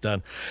guy has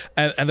done.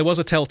 And there was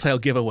a telltale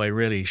giveaway,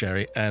 really,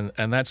 Shari, and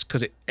that's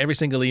because every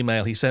single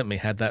email he sent me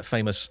had that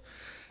famous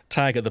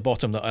tag at the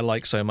bottom that I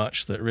like so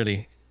much that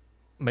really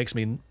makes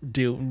me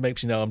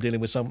know I'm dealing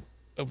with some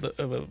of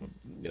a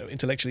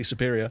intellectually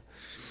superior,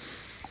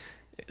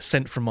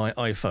 sent from my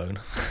iPhone.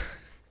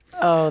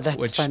 Oh,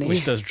 that's funny.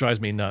 Which drives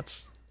me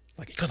nuts.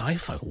 Like, you got an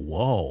iPhone?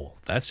 Whoa,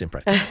 that's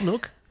impressive.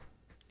 Look,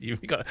 you're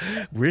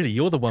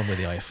the one with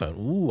the iPhone.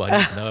 Ooh, I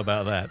need to know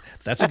about that.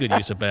 That's a good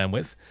use of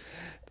bandwidth.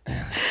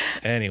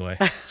 Anyway,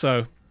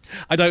 so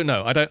I don't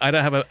know. I don't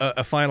have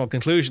a final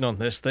conclusion on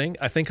this thing.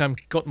 I think I've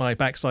got my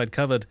backside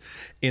covered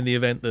in the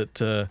event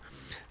that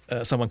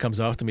someone comes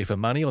after me for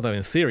money, although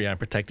in theory I'm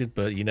protected,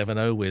 but you never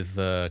know with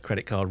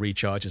credit card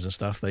recharges and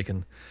stuff. They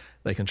can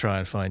try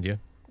and find you.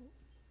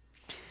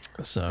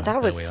 So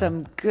that was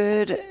some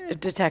good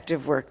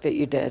detective work that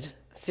you did.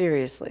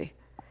 Seriously.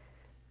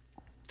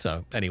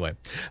 So anyway,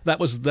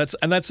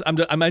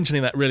 I'm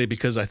mentioning that really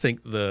because I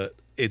think that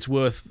it's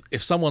worth,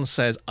 if someone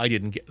says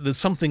there's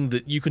something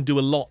that you can do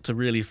a lot to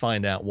really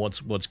find out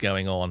what's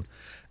going on,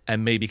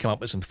 and maybe come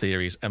up with some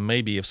theories, and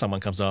maybe if someone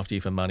comes after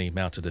you for money,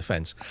 mount a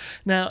defense.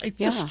 Now, it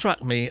just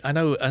struck me, I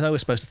know we're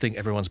supposed to think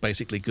everyone's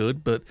basically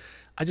good, but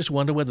I just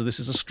wonder whether this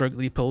is a stroke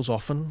that he pulls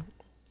often,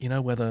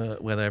 whether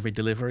every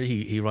delivery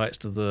he writes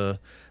to the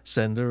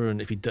sender,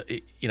 and if he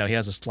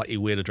has a slightly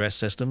weird address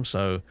system,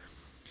 so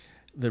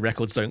the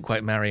records don't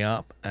quite marry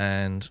up,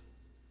 and,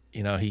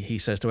 he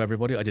says to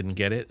everybody, I didn't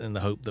get it, in the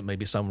hope that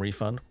maybe some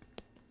refund.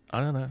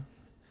 I don't know.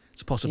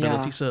 It's a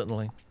possibility,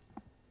 certainly.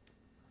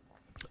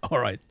 All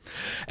right.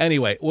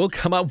 Anyway, we'll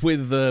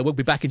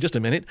be back in just a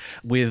minute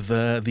with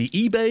the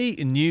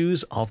eBay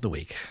news of the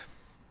week.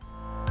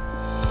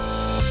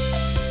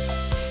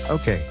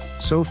 Okay,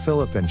 so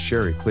Philip and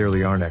Shari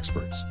clearly aren't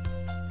experts.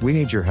 We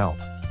need your help.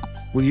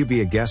 Will you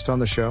be a guest on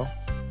the show?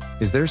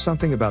 Is there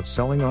something about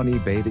selling on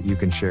eBay that you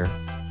can share?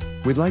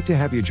 We'd like to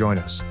have you join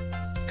us.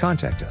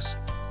 Contact us.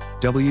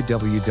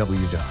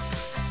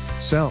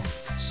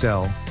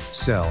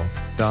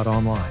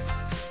 www.sellsell.online.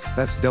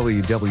 That's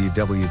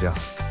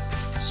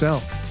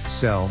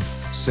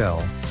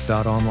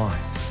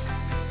www.sellsell.online.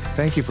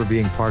 Thank you for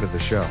being part of the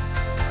show.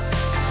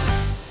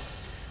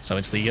 So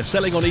it's the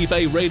Selling on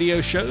eBay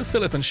radio show.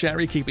 Philip and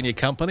Shari keeping you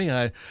company.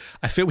 I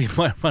feel we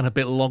might run a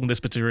bit long this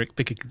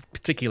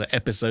particular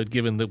episode,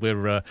 given that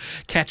we're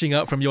catching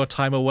up from your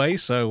time away.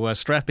 So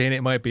strap in.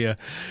 It might be a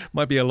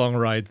long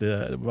ride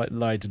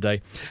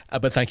today.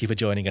 But thank you for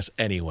joining us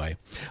anyway.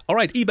 All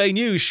right, eBay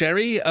news,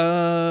 Shari.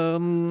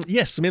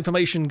 Yes, some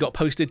information got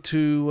posted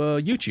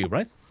to YouTube,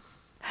 right?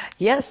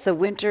 Yes, the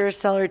winter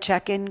seller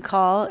check-in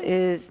call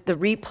the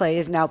replay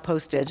is now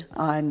posted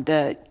on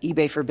the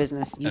eBay for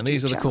Business YouTube And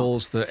these are the channel.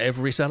 calls that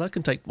every seller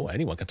can take, well,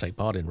 anyone can take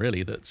part in,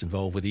 really, that's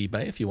involved with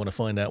eBay if you want to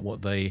find out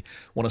what they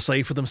want to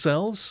say for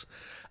themselves.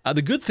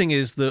 The good thing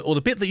is,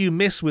 the bit that you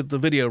miss with the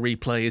video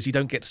replay is you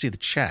don't get to see the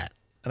chat.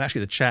 And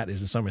actually, the chat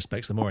is, in some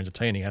respects, the more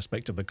entertaining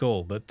aspect of the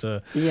call. But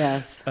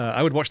Yes.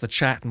 I would watch the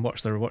chat and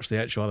watch the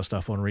actual other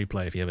stuff on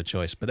replay if you have a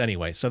choice. But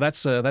anyway, so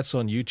that's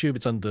on YouTube.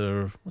 It's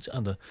under, what's it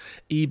under?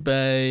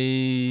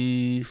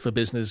 eBay for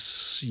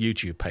Business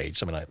YouTube page,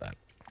 something like that.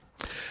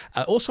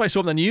 Also, I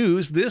saw in the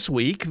news this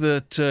week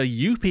that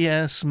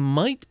UPS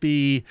might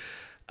be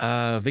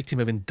a victim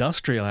of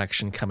industrial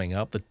action coming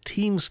up. The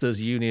Teamsters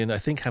Union, I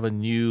think, have a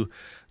new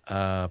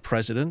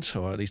president,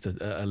 or at least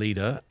a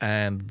leader,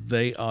 and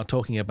they are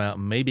talking about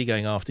maybe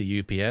going after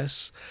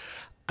UPS.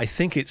 I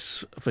think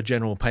it's for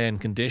general pay and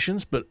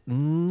conditions, but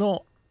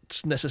not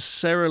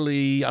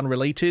necessarily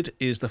unrelated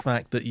is the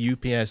fact that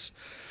UPS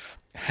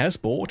has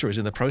bought or is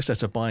in the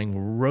process of buying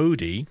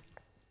Roadie,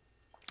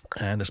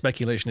 and the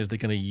speculation is they're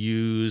going to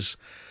use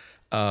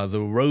the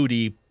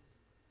Roadie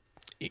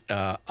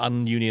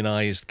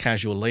ununionized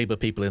casual labor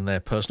people in their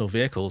personal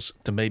vehicles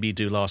to maybe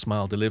do last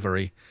mile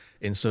delivery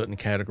in certain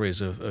categories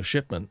of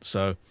shipment.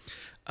 So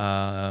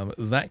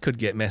that could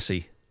get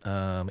messy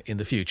in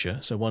the future.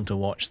 So one to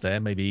watch there.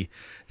 Maybe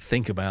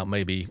think about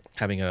maybe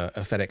having a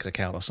FedEx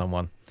account or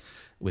someone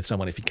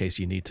if in case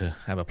you need to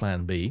have a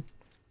plan B.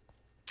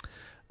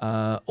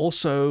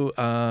 Also,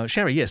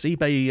 Shari, yes,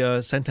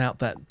 eBay sent out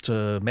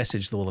that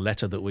message or the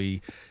letter that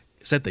we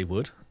said they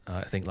would,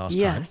 I think last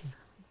time. Yes.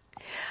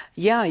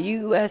 Yeah,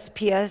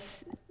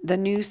 USPS, the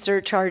new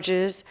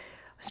surcharges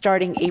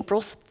starting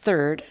April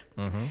 3rd.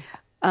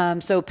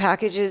 So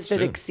packages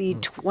that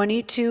exceed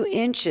 22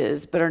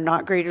 inches but are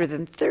not greater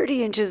than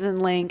 30 inches in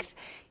length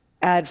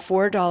add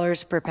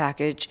 $4 per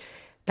package.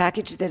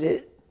 Packages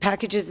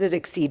that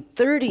exceed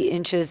 30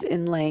 inches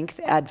in length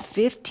add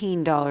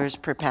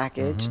 $15 per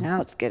package.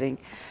 Now it's getting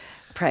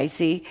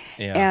pricey.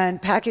 Yeah.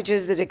 And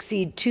packages that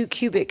exceed 2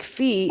 cubic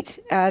feet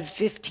add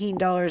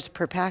 $15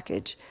 per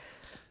package.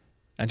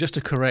 And just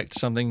to correct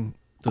something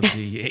that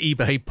the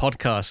eBay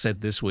podcast said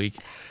this week,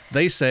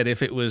 they said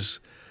if it was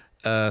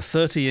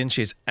 30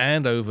 inches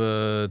and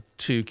over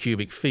 2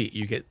 cubic feet,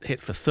 you get hit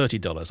for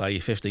 $30, i.e.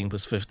 15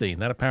 plus 15.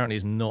 That apparently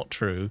is not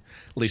true,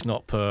 at least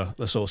not per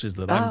the sources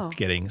that I'm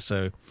getting.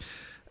 So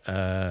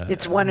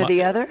it's one or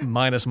the other?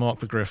 Minus mark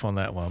for Griff on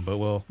that one, but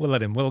we'll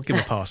give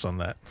him a pass on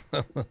that.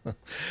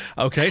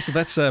 Okay, so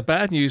that's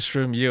bad news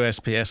from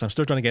USPS. I'm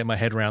still trying to get my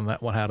head around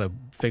that one, how to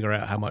figure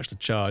out how much to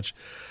charge.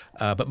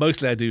 But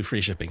mostly I do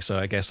free shipping, so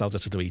I guess I'll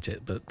just have to eat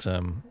it, but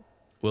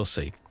we'll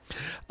see.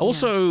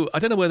 Also, I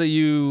don't know whether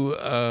you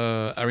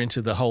are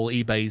into the whole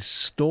eBay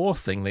store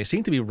thing. They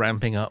seem to be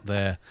ramping up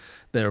their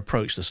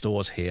approach to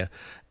stores here,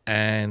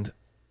 and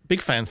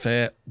big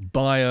fanfare,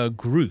 buyer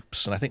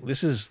groups. And I think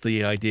this is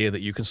the idea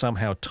that you can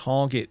somehow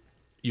target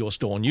your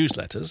store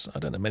newsletters. I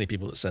don't know many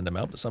people that send them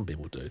out, but some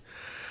people do,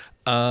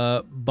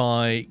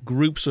 by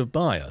groups of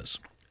buyers.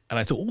 And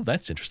I thought,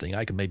 that's interesting.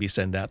 I can maybe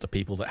send out to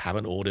people that had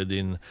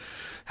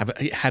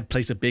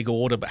placed a big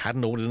order but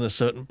hadn't ordered in a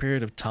certain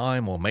period of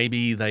time, or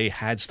maybe they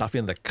had stuff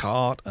in the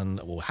cart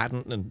or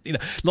hadn't. And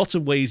lots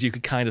of ways you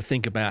could kind of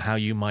think about how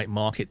you might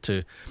market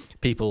to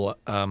people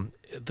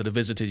that have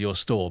visited your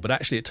store. But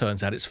actually, it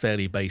turns out it's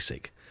fairly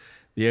basic.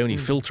 The only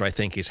filter, I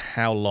think, is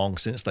how long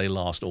since they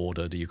last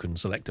ordered. You can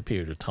select a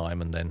period of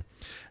time and then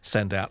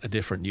send out a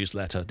different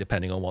newsletter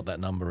depending on what that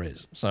number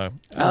is. So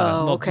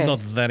not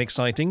that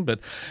exciting,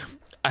 but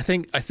I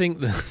think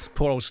the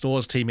poor old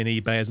stores team in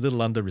eBay is a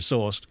little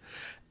under-resourced,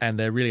 and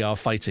they really are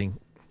fighting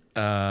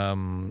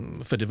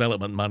for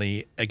development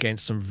money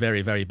against some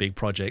very, very big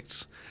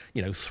projects.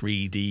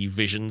 3D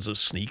visions of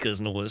sneakers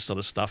and all this sort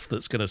of stuff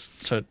that's going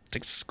to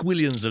take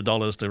squillions of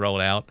dollars to roll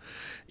out.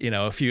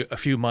 A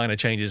few minor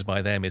changes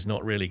by them is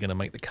not really going to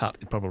make the cut,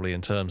 probably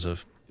in terms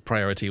of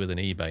priority within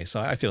eBay.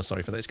 So I feel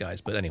sorry for those guys.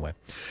 But anyway,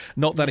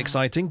 not that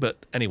exciting.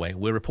 But anyway,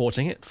 we're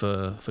reporting it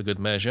for good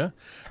measure.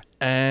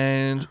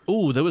 And,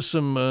 there was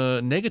some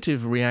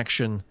negative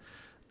reaction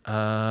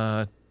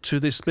to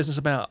this business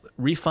about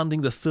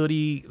refunding the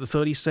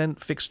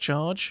 30-cent fixed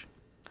charge.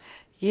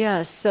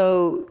 Yeah,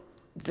 so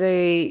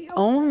they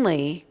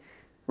only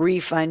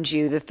refund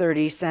you the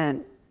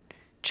 30-cent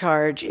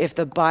charge if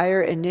the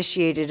buyer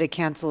initiated a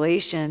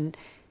cancellation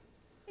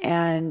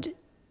and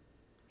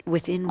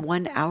within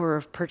 1 hour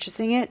of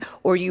purchasing it,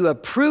 or you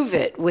approve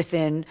it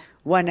within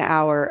 1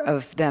 hour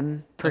of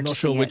them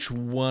purchasing it. I'm not sure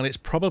which one. It's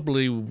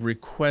probably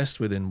request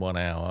within 1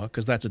 hour,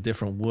 because that's a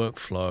different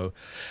workflow.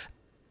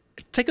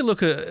 Take a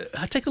look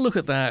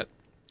at that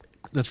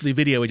the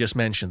video we just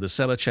mentioned, the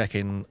seller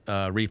check-in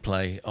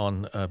replay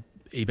on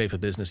eBay for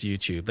Business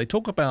YouTube. They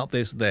talk about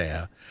this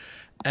there,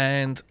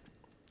 and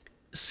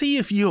see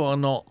if you are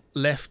not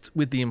left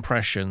with the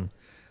impression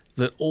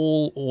that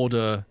all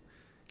order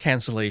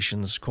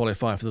cancellations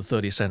qualify for the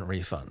 30-cent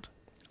refund.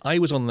 I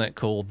was on that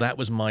call. That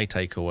was my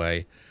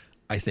takeaway.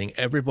 I think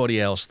everybody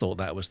else thought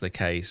that was the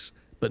case.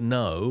 But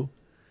no,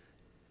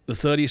 the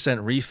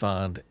 30-cent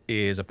refund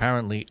is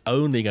apparently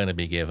only going to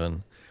be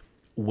given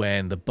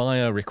when the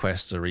buyer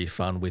requests a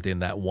refund within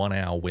that 1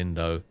 hour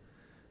window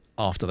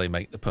after they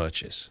make the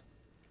purchase.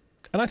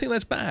 And I think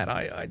that's bad.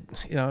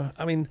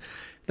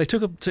 They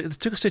took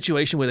a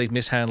situation where they'd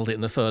mishandled it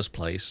in the first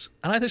place,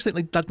 and I just think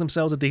they dug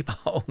themselves a deeper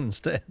hole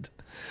instead.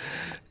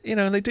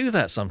 And they do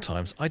that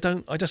sometimes. I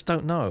just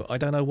don't know. I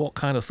don't know what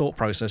kind of thought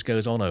process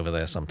goes on over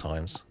there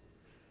sometimes.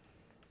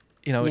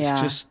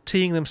 It's just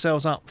teeing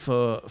themselves up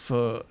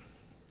for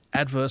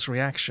adverse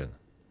reaction.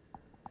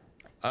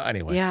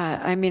 Anyway.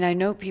 Yeah, I mean, I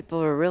know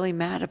people are really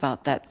mad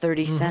about that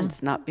 30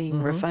 cents not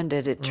being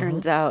refunded. It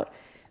turns out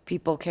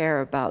people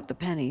care about the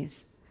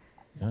pennies.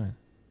 Yeah.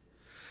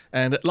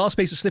 And last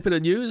piece of snippet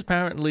of news,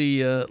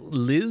 apparently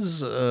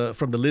Liz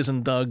from the Liz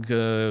and Doug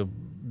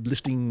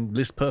Listing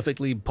List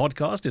Perfectly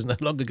podcast is no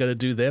longer going to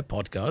do their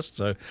podcast.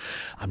 So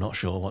I'm not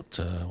sure what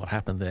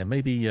happened there.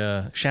 Maybe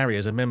Shari,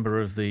 as a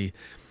member of the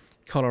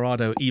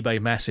Colorado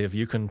eBay Massive,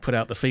 you can put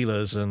out the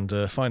feelers and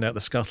find out the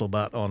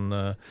scuttlebutt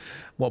on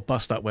what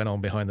bust-up went on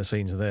behind the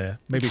scenes there.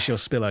 Maybe she'll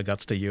spill her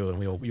guts to you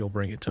and you'll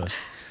bring it to us.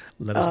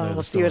 Let us know the story.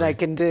 We'll see what I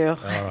can do.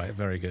 All right,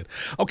 very good.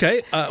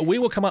 Okay, we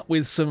will come up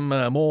with some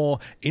more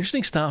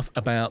interesting stuff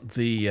about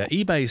the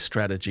eBay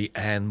strategy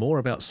and more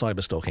about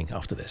cyberstalking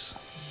after this.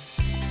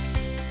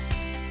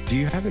 Do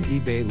you have an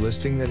eBay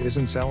listing that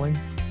isn't selling?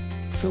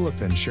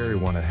 Philip and Shari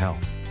want to help.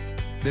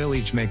 They'll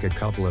each make a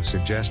couple of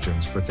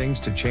suggestions for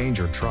things to change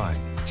or try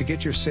to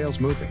get your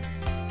sales moving.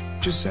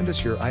 Just send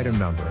us your item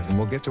number and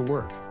we'll get to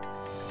work.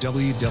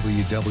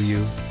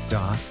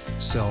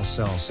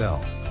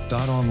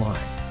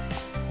 www.sellsellsell.online.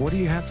 What do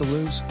you have to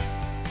lose?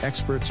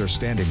 Experts are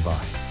standing by.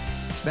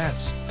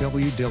 That's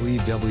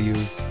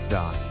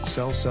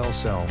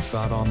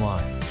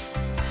www.sellsellsell.online.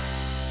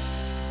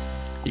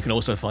 You can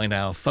also find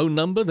our phone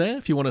number there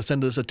if you want to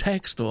send us a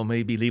text or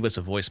maybe leave us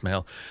a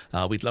voicemail.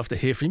 We'd love to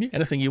hear from you.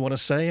 Anything you want to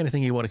say,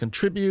 anything you want to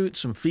contribute,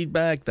 some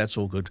feedback, that's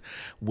all good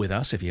with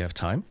us if you have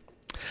time.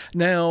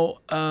 Now,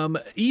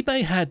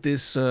 eBay had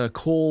this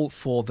call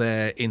for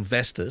their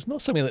investors,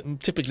 not something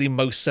that typically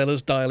most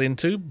sellers dial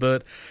into,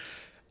 but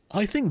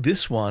I think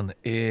this one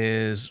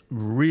is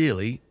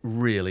really,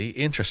 really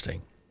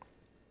interesting.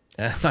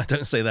 And I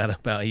don't say that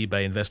about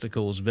eBay investor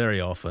calls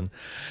very often.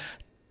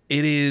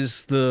 It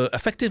is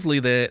effectively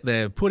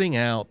they're putting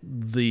out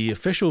the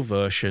official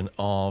version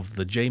of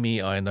the Jamie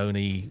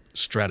Iannone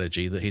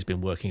strategy that he's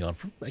been working on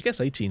for, I guess,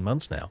 18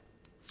 months now.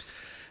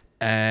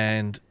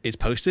 And it's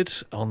posted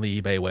on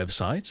the eBay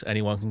website.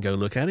 Anyone can go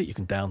look at it. You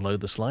can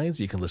download the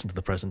slides. You can listen to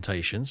the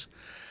presentations.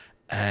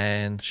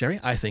 And Shari,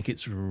 I think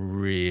it's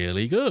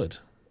really good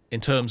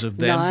in terms of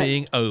them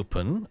being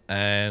open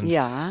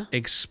and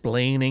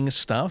explaining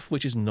stuff,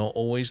 which is not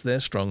always their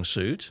strong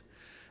suit.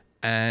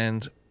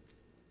 And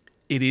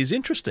it is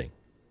interesting.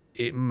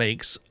 It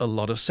makes a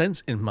lot of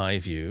sense in my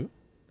view.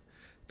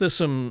 There's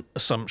some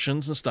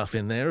assumptions and stuff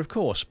in there, of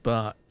course,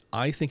 but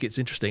I think it's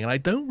interesting. And I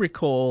don't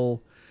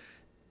recall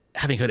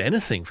having heard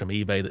anything from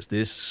eBay that's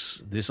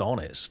this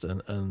honest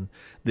and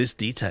this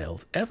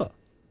detailed ever.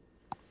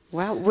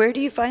 Wow. Where do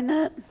you find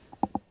that?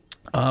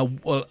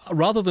 Well,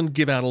 rather than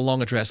give out a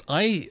long address,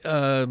 I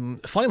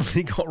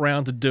finally got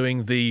around to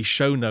doing the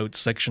show notes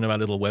section of our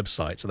little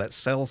website. So that's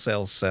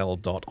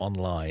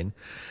sellsellsell.online.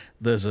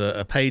 There's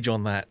a page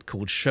on that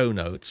called Show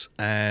Notes,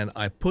 and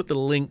I put the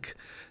link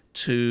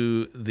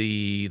to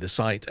the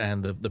site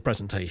and the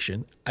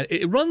presentation.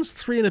 It runs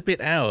 3 and a bit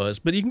hours,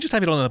 but you can just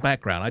have it on in the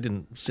background. I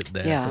didn't sit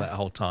there for that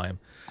whole time.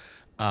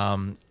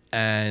 And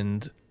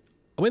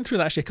I went through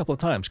that actually a couple of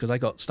times because I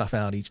got stuff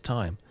out each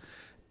time.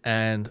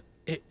 And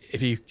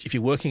if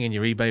you're working in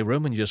your eBay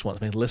room and you just want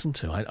something to listen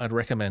to, I'd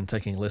recommend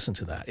taking a listen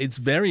to that. It's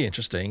very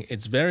interesting.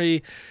 It's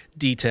very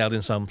detailed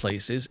in some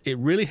places. It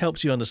really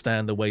helps you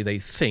understand the way they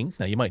think.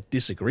 Now, you might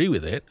disagree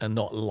with it and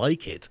not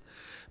like it,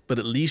 but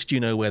at least you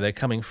know where they're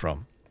coming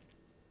from.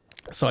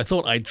 So I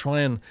thought I'd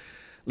try and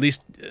at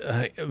least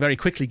very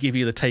quickly give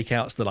you the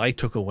takeouts that I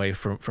took away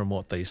from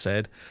what they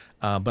said.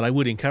 But I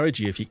would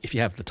encourage you, if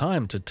you have the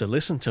time, to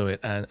listen to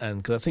it,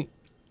 and 'cause I think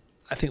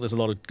there's a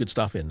lot of good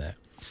stuff in there.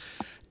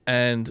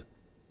 And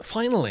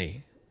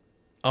finally,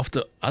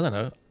 after,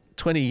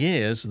 20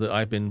 years that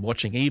I've been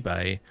watching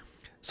eBay,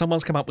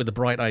 someone's come up with the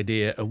bright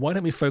idea of why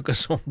don't we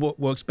focus on what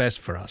works best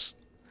for us?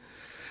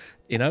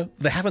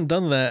 They haven't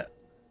done that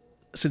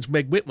since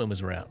Meg Whitman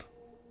was around.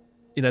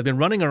 They've been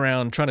running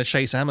around trying to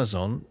chase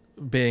Amazon,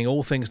 being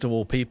all things to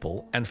all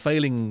people, and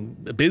failing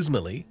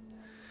abysmally.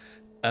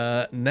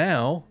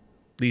 Now,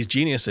 these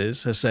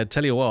geniuses have said,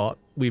 tell you what,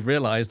 we've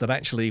realized that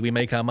actually we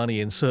make our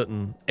money in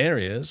certain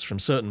areas from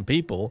certain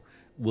people.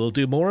 We'll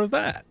do more of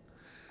that.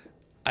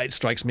 It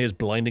strikes me as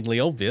blindingly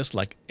obvious,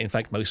 like in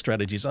fact most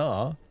strategies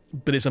are,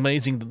 but it's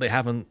amazing that they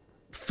haven't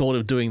thought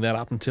of doing that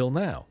up until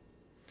now.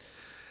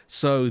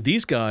 So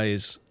these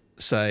guys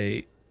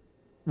say,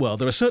 well,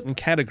 there are certain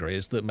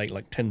categories that make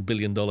like $10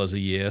 billion a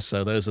year.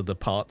 So those are the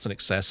parts and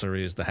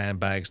accessories, the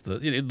handbags,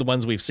 the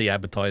ones we see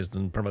advertised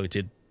and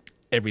promoted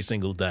every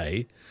single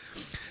day.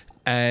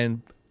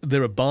 And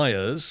there are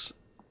buyers.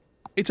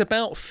 It's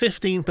about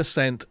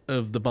 15%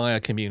 of the buyer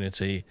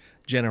community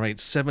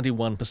generates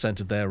 71%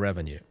 of their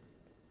revenue.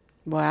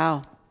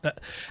 Wow.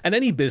 And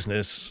any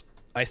business,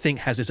 I think,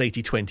 has this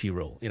 80-20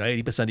 rule.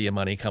 80% of your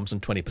money comes from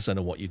 20%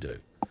 of what you do.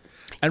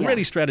 And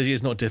really, strategy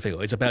is not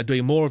difficult. It's about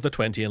doing more of the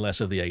 20 and less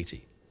of the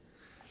 80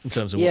 in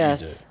terms of what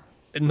you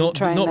do.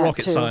 Not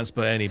rocket science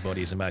by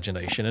anybody's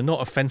imagination, and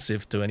not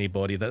offensive to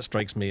anybody. That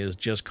strikes me as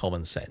just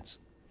common sense.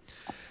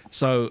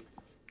 So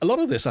a lot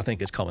of this, I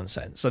think, is common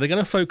sense. So they're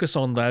going to focus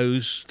on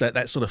those,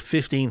 that sort of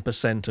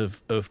 15%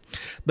 of,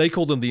 they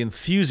call them the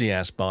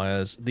enthusiast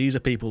buyers. These are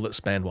people that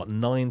spend,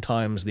 9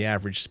 times the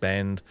average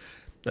spend.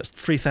 That's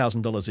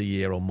 $3,000 a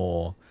year or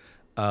more,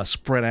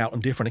 spread out on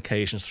different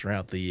occasions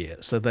throughout the year.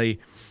 So they're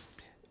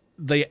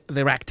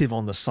active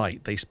on the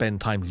site. They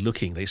spend time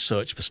looking. They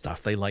search for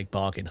stuff. They like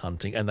bargain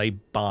hunting, and they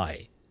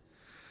buy.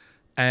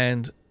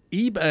 And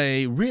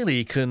eBay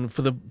really can,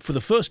 for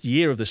the first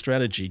year of the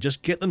strategy,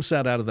 just get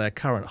themselves out of their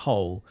current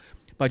hole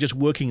by just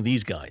working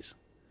these guys.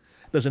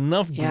 There's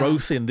enough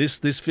growth in this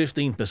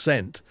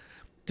 15%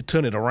 to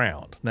turn it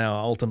around. Now,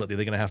 ultimately,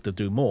 they're going to have to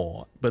do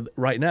more. But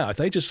right now, if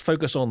they just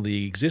focus on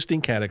the existing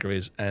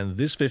categories and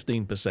this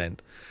 15%,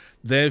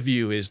 their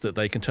view is that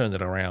they can turn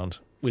it around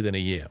within a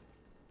year.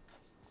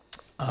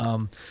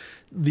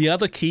 The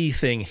other key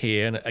thing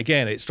here, and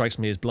again, it strikes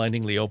me as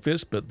blindingly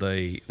obvious, but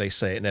they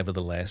say it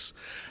nevertheless.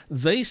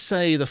 They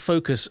say the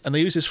focus, and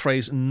they use this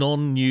phrase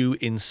non-new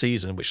in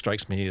season, which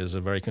strikes me as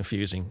a very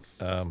confusing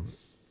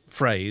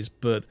phrase,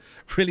 but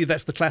really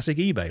that's the classic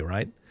eBay,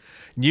 right?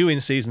 New in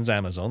season's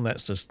Amazon.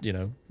 That's just,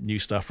 new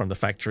stuff from the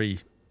factory.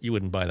 You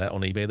wouldn't buy that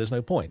on eBay. There's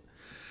no point.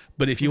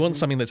 But if you want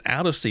something that's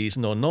out of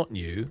season or not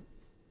new,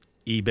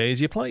 eBay is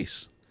your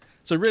place.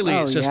 So really,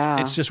 it's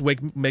just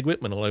Meg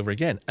Whitman all over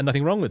again, and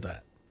nothing wrong with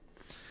that.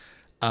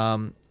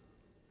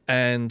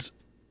 And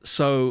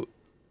so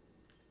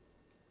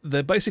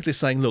they're basically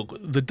saying, look,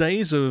 the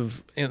days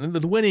of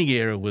the winning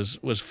era was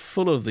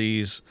full of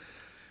these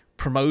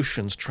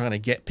promotions trying to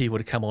get people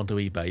to come onto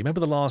eBay. Remember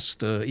the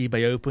last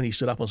eBay Open? He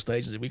stood up on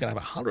stage and said, we're going to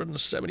have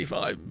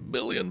 175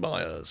 million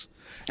buyers.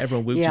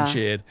 Everyone whooped and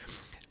cheered.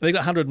 They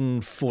got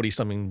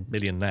 140-something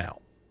million now.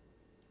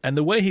 And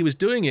the way he was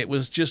doing it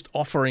was just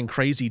offering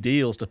crazy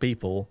deals to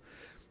people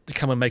to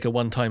come and make a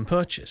one-time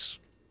purchase.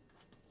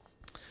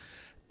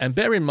 And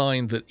bear in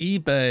mind that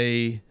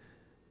eBay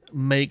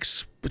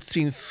makes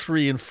between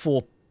 3 and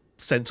 4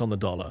 cents on the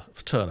dollar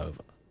for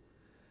turnover.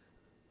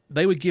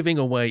 They were giving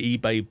away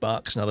eBay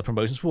bucks and other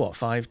promotions for what,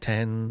 5,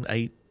 10,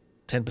 8,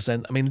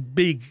 10%? I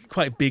mean,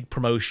 quite big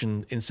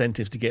promotion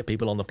incentives to get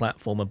people on the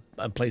platform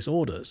and place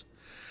orders.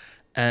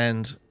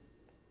 And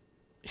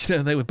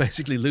they were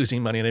basically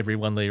losing money on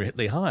everyone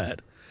they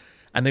hired.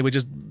 And they were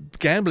just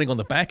gambling on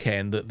the back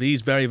end that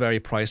these very, very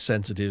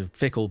price-sensitive,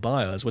 fickle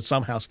buyers would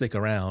somehow stick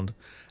around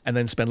and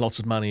then spend lots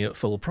of money at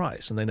full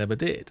price, and they never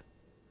did.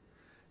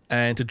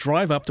 And to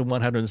drive up to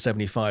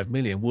 175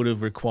 million would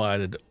have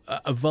required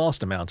a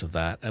vast amount of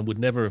that and would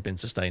never have been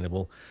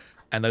sustainable,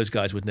 and those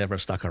guys would never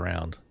have stuck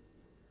around.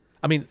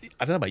 I mean,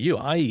 I don't know about you.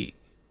 I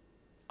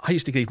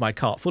used to keep my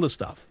cart full of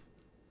stuff.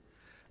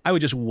 I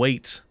would just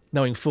wait,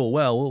 knowing full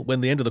well when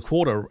the end of the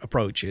quarter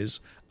approaches,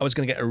 I was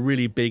going to get a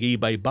really big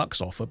eBay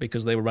bucks offer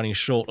because they were running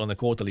short on the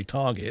quarterly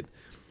target,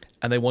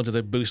 and they wanted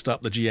to boost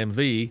up the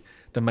GMV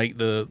to make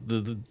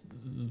the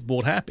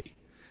board happy.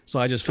 So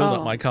I just filled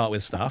up my cart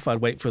with stuff.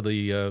 I'd wait for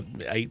the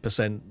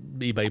 8%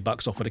 eBay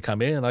bucks offer to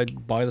come in, and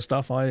I'd buy the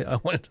stuff I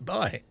wanted to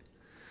buy.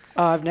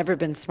 Oh, I've never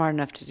been smart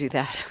enough to do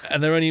that.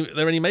 And they're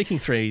only making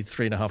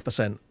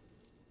 3.5%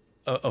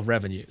 of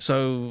revenue,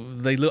 so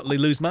they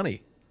lose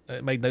money.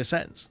 It made no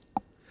sense,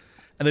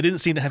 and they didn't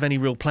seem to have any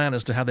real plan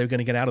as to how they were going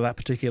to get out of that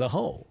particular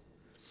hole.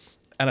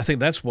 And I think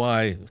that's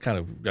why, kind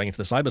of going into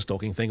the cyber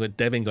stalking thing, that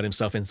Devin got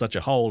himself in such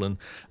a hole and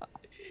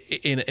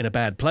in a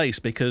bad place,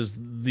 because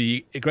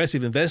the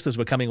aggressive investors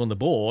were coming on the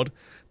board,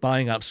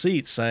 buying up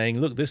seats, saying,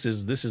 look, this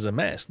is a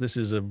mess. This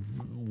is a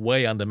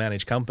way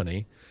undermanaged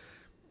company.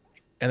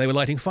 And they were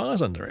lighting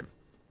fires under him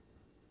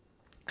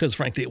because,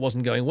 frankly, it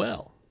wasn't going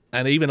well.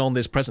 And even on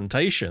this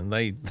presentation,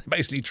 they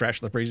basically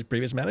trashed the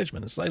previous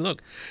management and say,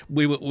 look,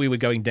 we were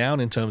going down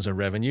in terms of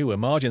revenue. Our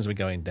margins were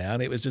going down.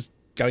 It was just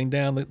going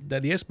down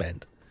the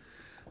S-bend.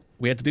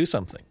 We had to do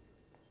something.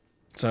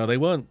 So they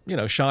weren't,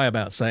 shy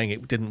about saying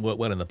it didn't work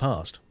well in the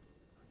past.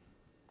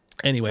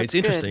 Anyway, it's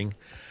interesting.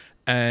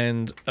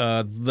 And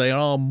there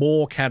are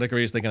more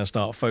categories they're going to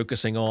start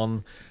focusing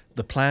on.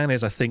 The plan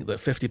is, I think, that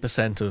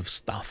 50% of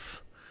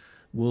stuff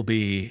will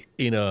be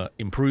in a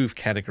improved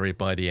category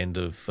by the end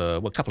of, a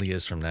couple of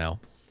years from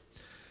now.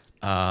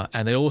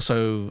 And they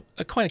also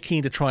are quite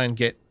keen to try and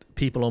get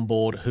people on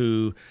board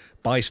who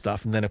buy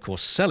stuff and then, of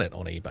course, sell it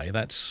on eBay.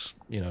 That's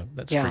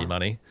free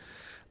money.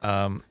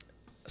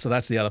 So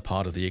that's the other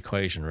part of the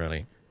equation,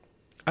 really.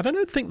 I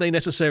don't think they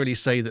necessarily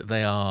say that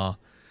they are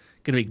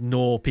going to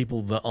ignore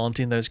people that aren't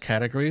in those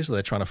categories.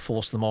 They're trying to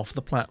force them off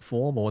the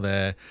platform, or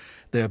they're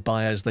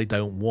buyers they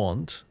don't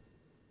want.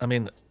 I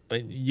mean,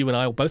 you and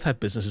I both have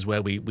businesses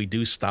where we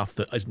do stuff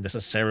that isn't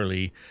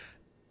necessarily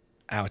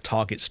our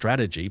target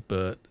strategy,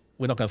 but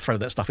we're not going to throw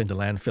that stuff into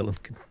landfill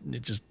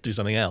and just do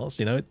something else.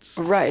 It's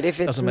right. If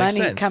it's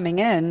money coming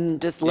in,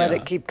 just let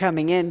it keep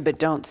coming in, but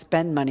don't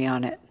spend money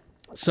on it.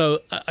 So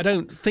I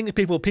don't think that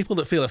people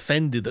that feel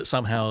offended that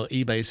somehow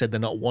eBay said they're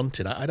not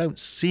wanted, I don't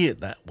see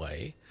it that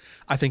way.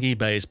 I think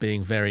eBay is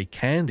being very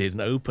candid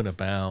and open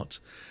about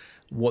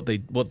where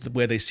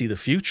they see the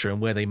future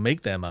and where they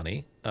make their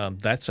money.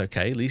 That's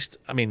okay. At least,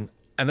 and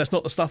that's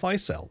not the stuff I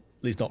sell,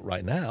 at least not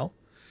right now.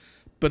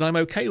 But I'm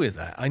okay with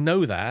that. I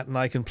know that, and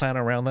I can plan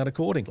around that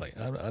accordingly.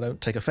 I don't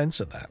take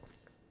offense at that.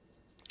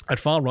 I'd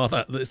far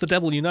rather, it's the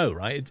devil you know,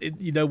 right?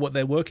 You know what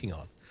they're working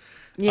on.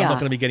 Yeah. I'm not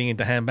going to be getting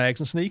into handbags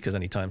and sneakers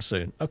anytime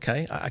soon.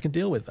 Okay, I can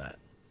deal with that.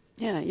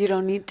 Yeah, you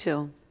don't need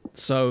to.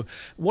 So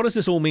what does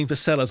this all mean for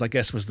sellers, I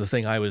guess, was the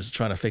thing I was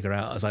trying to figure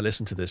out as I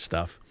listened to this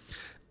stuff.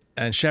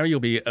 And Shari, you'll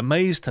be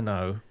amazed to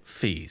know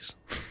fees.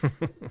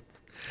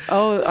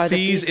 Oh, are the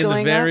fees in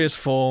going the various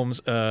up?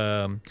 forms.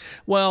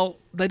 Well,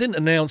 they didn't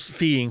announce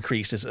fee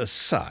increases as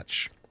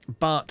such,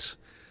 but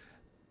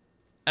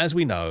as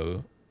we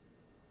know,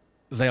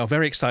 they are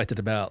very excited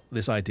about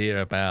this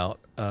idea about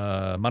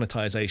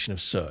monetization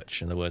of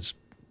search. In other words,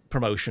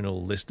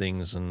 promotional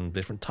listings and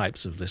different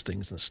types of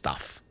listings and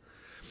stuff.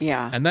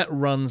 Yeah. And that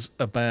runs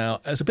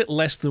about, it's a bit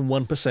less than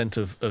 1%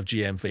 of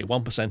GMV,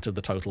 1% of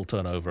the total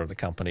turnover of the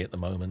company at the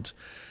moment.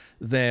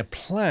 Their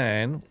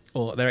plan,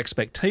 or their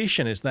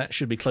expectation, is that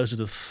should be closer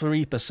to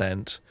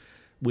 3%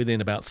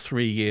 within about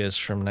 3 years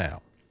from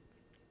now.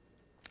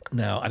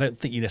 Now, I don't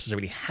think you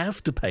necessarily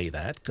have to pay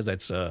that because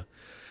that's an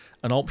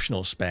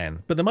optional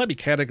spend. But there might be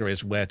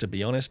categories where, to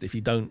be honest, if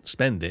you don't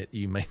spend it,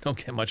 you may not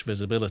get much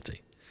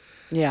visibility.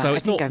 Yeah, so I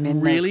think I'm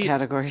in those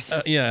categories.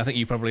 Yeah, I think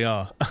you probably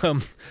are.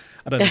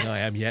 I don't think I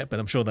am yet, but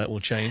I'm sure that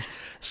will change.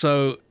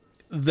 So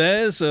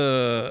there's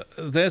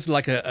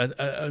like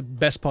a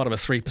best part of a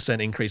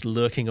 3% increase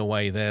lurking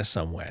away there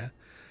somewhere.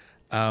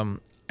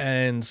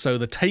 And so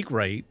the take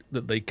rate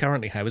that they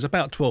currently have is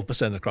about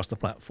 12% across the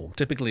platform.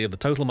 Typically, of the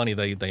total money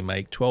they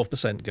make,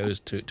 12% goes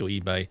to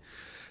eBay.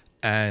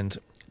 And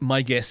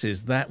my guess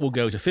is that will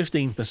go to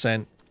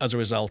 15% as a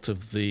result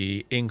of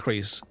the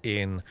increase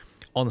in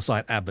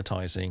on-site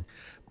advertising.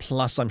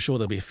 Plus, I'm sure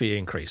there'll be fee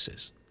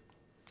increases.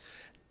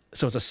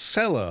 So as a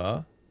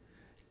seller,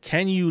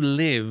 can you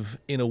live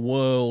in a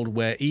world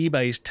where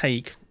eBay's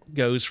take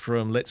goes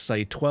from, let's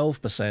say,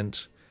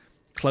 12%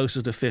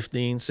 closer to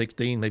 15,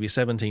 16, maybe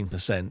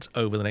 17%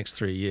 over the next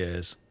 3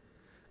 years,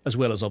 as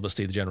well as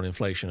obviously the general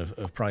inflation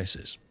of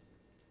prices?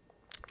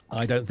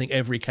 I don't think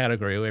every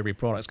category or every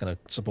product is going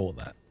to support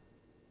that.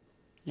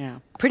 Yeah.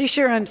 Pretty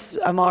sure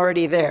I'm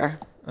already there.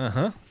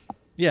 Uh-huh.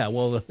 Yeah,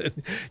 well,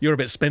 you're a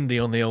bit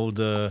spendy on the old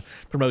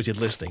promoted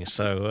listings,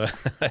 so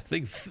I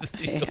think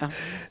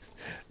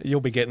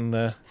you'll be getting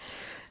a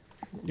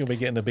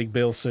big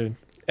bill soon.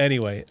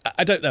 Anyway,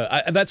 I don't know.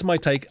 That's my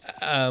take.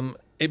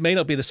 It may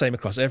not be the same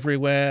across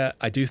everywhere.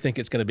 I do think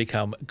it's going to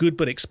become good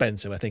but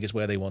expensive, I think, is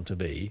where they want to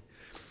be.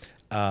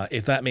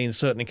 If that means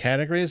certain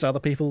categories other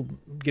people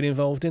get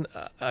involved in,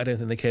 I don't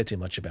think they care too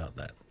much about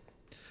that.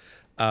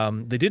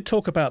 They did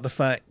talk about the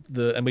fact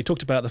that, and we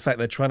talked about the fact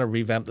they're trying to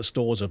revamp the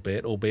stores a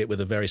bit, albeit with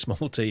a very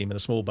small team and a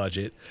small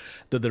budget,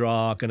 that there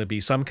are going to be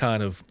some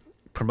kind of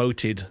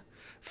promoted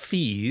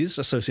fees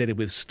associated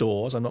with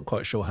stores. I'm not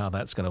quite sure how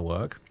that's going to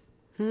work.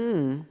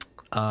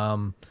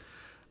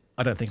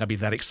 I don't think I'd be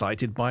that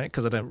excited by it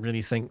because I don't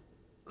really think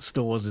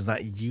stores is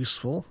that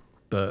useful,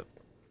 but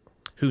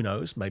who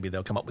knows? Maybe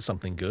they'll come up with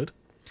something good.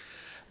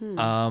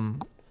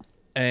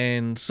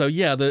 And so,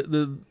 yeah,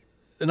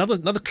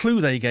 another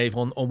clue they gave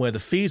on where the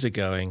fees are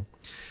going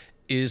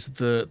is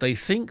that they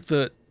think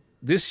that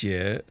this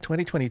year,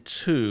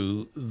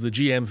 2022, the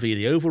GMV,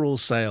 the overall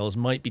sales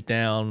might be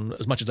down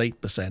as much as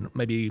 8%,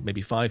 maybe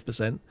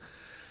 5%.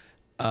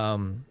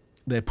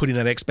 They're putting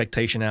that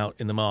expectation out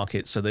in the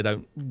market so they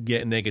don't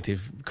get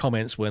negative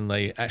comments when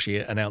they actually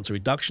announce a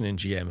reduction in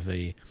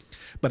GMV.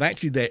 But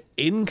actually their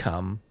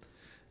income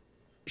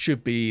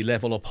should be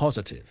level or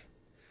positive.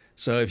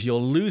 So if you're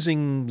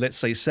losing, let's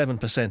say,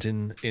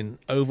 7% in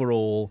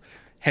overall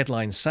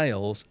headline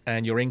sales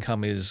and your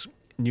income is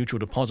neutral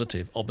to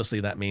positive, obviously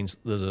that means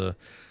there's an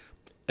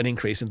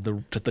increase in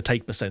the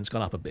take percent's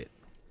gone up a bit.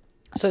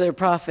 So their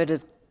profit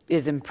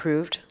is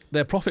improved?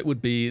 Their profit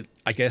would be,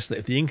 I guess, that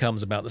if the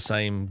income's about the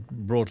same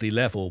broadly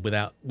level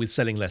with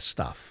selling less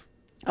stuff.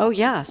 Oh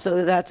yeah,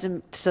 so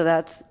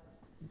that's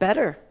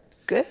better.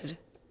 Good.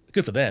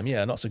 Good for them,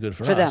 yeah, not so good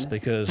for us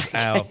because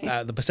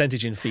the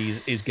percentage in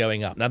fees is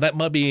going up. Now, that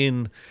might be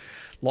in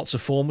lots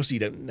of forms you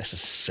don't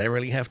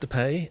necessarily have to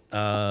pay,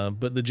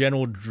 but the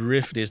general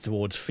drift is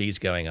towards fees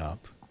going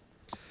up.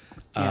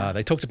 Yeah.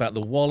 They talked about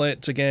the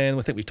wallet again.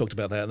 I think we've talked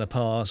about that in the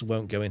past.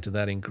 Won't go into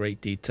that in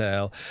great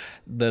detail.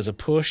 There's a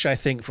push, I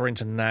think, for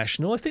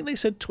international. I think they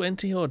said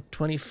 20 or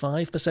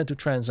 25% of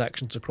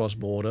transactions across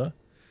border.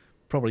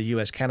 Probably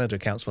US, Canada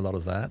accounts for a lot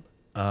of that.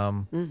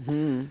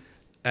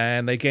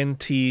 And they again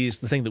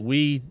teased the thing that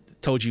we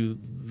told you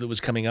that was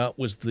coming up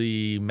was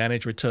the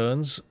managed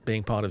returns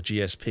being part of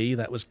GSP.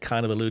 That was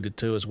kind of alluded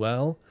to as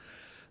well.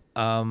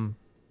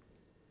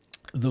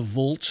 The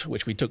vault,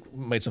 which we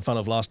made some fun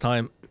of last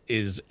time,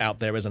 is out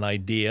there as an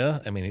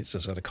idea. I mean, it's a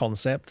sort of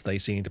concept. They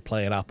seem to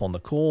play it up on the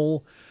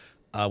call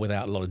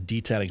without a lot of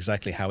detail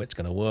exactly how it's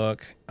going to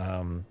work.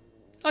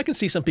 I can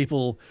see some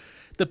people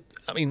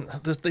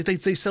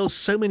they sell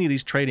so many of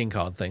these trading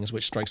card things,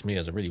 which strikes me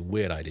as a really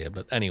weird idea.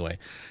 But anyway,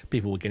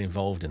 people would get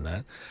involved in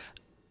that.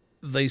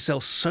 They sell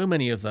so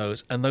many of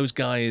those, and those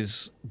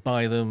guys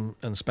buy them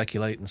and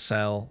speculate and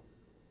sell.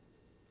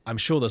 I'm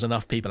sure there's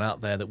enough people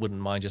out there that wouldn't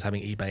mind just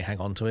having eBay hang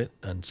on to it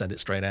and send it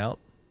straight out.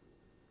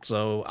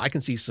 So I can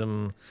see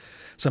some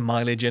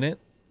mileage in it.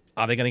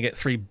 Are they going to get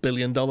 $3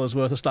 billion worth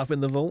of stuff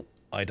in the vault?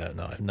 I don't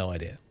know. I have no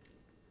idea.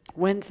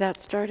 When's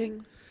that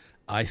starting?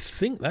 I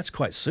think that's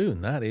quite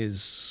soon. That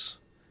is,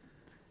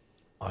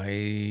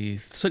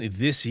 certainly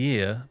this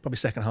year, probably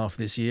second half of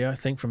this year, I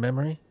think, from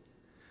memory.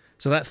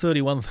 So that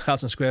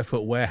 31,000 square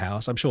foot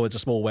warehouse, I'm sure it's a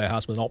small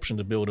warehouse with an option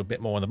to build a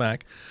bit more in the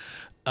back.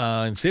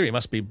 In theory, it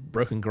must be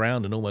broken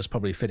ground and almost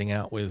probably fitting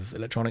out with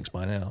electronics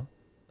by now.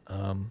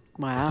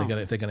 Wow.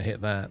 If they're going to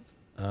hit that.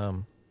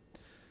 And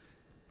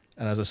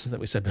as I said,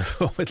 we said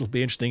before, it'll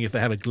be interesting if they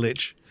have a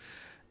glitch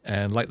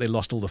and like they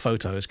lost all the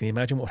photos. Can you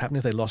imagine what happened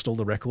if they lost all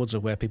the records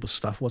of where people's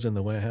stuff was in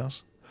the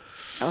warehouse?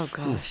 Oh,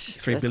 gosh.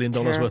 $3 billion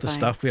worth of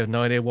stuff. We have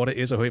no idea what it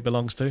is or who it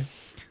belongs to.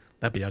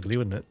 That'd be ugly,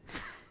 wouldn't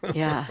it?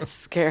 Yeah,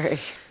 scary.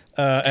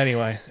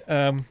 Anyway,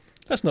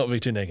 let's not be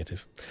too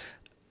negative.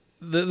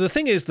 The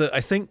thing is that I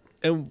think,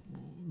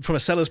 from a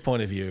seller's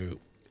point of view,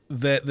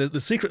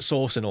 the secret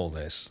sauce in all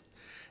this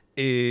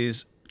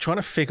is trying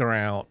to figure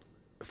out,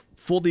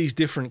 for these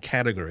different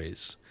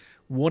categories,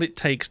 what it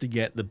takes to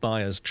get the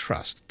buyer's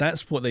trust.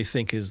 That's what they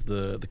think is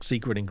the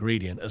secret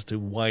ingredient as to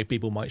why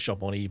people might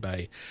shop on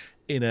eBay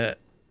in a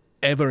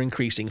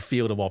ever-increasing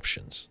field of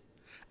options.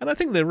 And I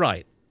think they're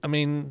right. I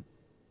mean,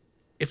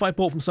 if I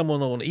bought from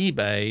someone on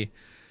eBay,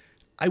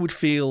 I would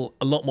feel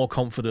a lot more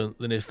confident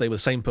than if they were the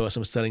same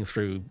person was selling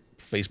through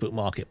Facebook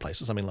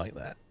Marketplace or something like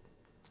that.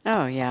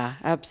 Oh, yeah,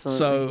 absolutely.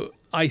 So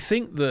I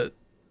think that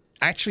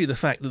actually the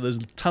fact that there's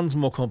tons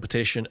more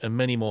competition and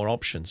many more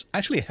options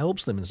actually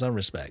helps them in some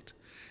respect,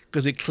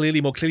 because it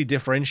more clearly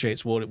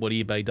differentiates what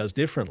eBay does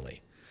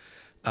differently.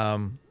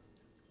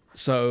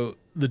 So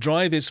the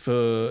drive is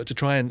to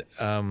try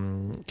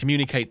and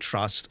communicate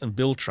trust and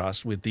build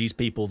trust with these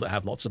people that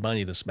have lots of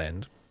money to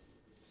spend.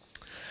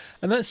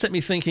 And that set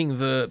me thinking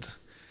that,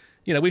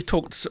 we've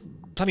talked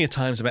plenty of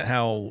times about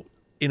how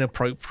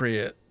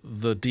inappropriate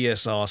the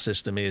DSR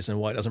system is and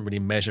why it doesn't really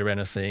measure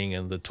anything,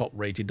 and the top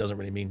rated doesn't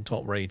really mean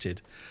top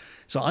rated.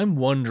 So I'm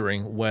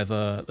wondering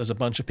whether there's a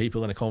bunch of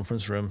people in a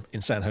conference room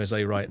in San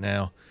Jose right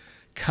now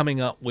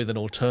coming up with an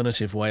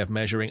alternative way of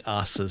measuring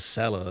us as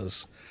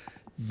sellers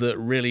that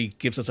really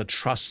gives us a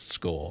trust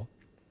score.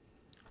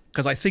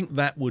 Because I think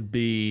that would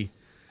be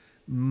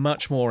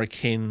much more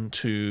akin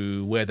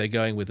to where they're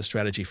going with the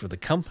strategy for the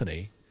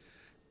company,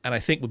 and I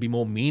think would be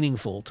more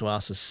meaningful to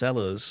us as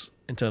sellers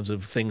in terms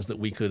of things that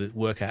we could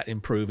work at,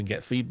 improve, and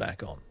get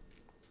feedback on.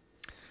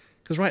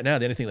 Because right now,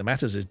 the only thing that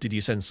matters is, did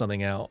you send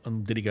something out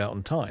and did it go out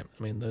on time?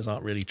 I mean, those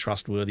aren't really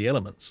trustworthy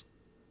elements.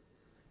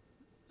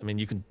 I mean,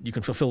 you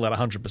can fulfill that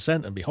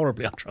 100% and be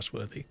horribly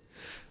untrustworthy.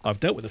 I've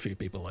dealt with a few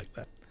people like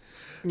that.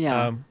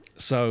 Yeah.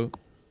 So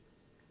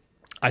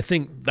I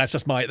think that's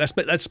just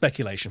that's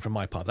speculation from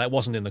my part. That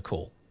wasn't in the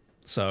call.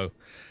 So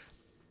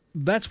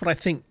that's what I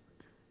think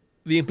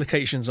the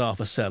implications are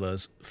for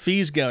sellers.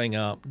 Fees going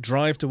up,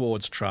 drive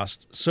towards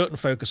trust, certain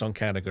focus on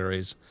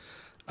categories,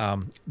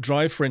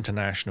 drive for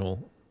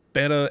international,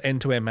 better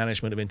end-to-end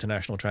management of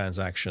international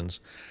transactions.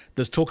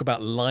 There's talk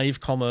about live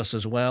commerce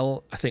as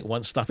well. I think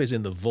once stuff is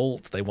in the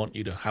vault, they want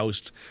you to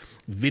host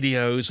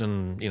videos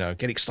and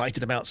get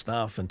excited about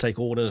stuff and take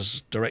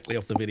orders directly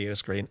off the video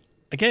screen.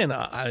 Again,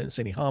 I don't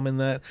see any harm in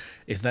that.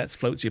 If that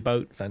floats your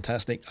boat,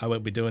 fantastic. I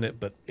won't be doing it,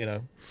 but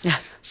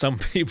some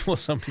people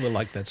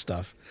like that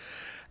stuff.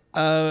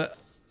 I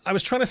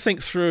was trying to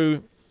think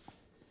through,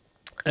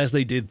 as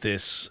they did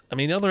this, I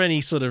mean, are there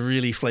any sort of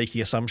really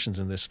flaky assumptions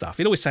in this stuff?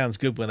 It always sounds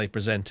good when they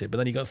present it, but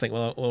then you got to think,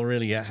 well,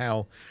 really,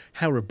 how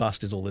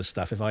robust is all this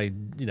stuff? If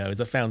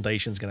the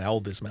foundation's going to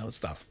hold this amount of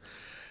stuff.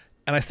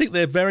 And I think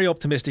they're very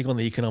optimistic on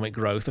the economic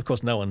growth. Of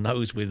course, no one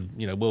knows with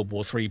World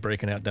War III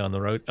breaking out down the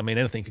road. I mean,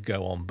 anything could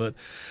go on, but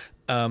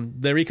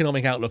their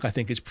economic outlook, I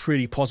think, is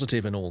pretty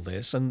positive in all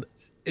this. And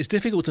it's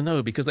difficult to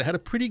know because they had a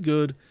pretty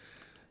good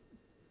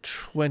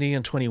 20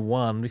 and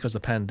 21 because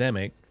of the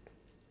pandemic.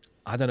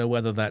 I don't know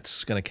whether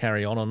that's going to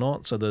carry on or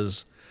not. So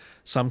there's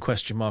some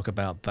question mark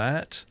about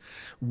that.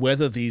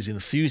 Whether these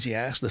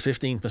enthusiasts, the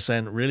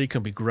 15%, really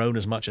can be grown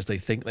as much as they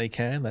think they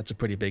can. That's a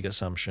pretty big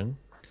assumption.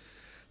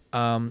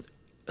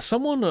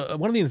 one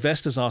of the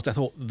investors asked, I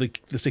thought, the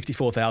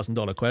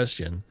 $64,000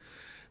 question,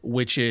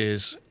 which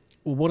is,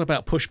 well, what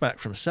about pushback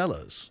from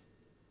sellers?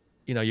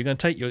 You know, you're going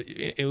to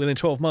take within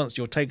 12 months,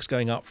 your take's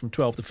going up from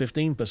 12 to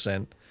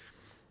 15%.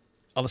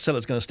 Are the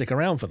sellers going to stick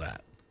around for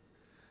that?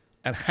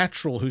 And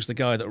Hattrell, who's the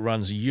guy that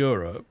runs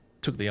Europe,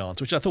 took the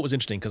answer, which I thought was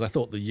interesting because I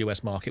thought the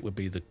US market would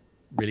be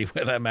really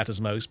where that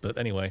matters most. But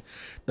anyway,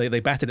 they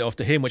batted it off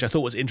to him, which I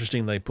thought was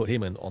interesting. They put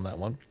him in on that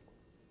one.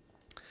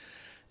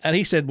 And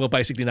he said, well,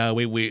 basically, no,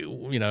 we've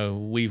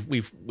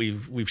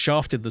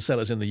shafted the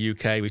sellers in the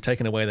UK. We've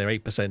taken away their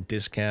 8%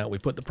 discount. We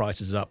put the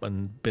prices up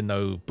and been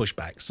no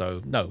pushback.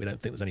 So no, we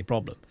don't think there's any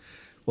problem.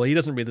 Well, he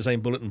doesn't read the same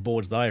bulletin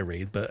boards that I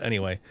read, but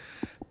anyway,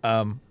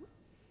 I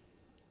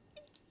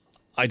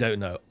don't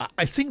know.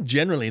 I think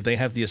generally they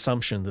have the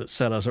assumption that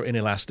sellers are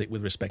inelastic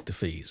with respect to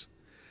fees.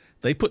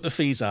 They put the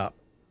fees up,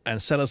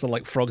 and sellers are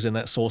like frogs in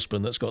that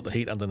saucepan that's got the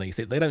heat underneath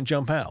it. They don't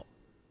jump out.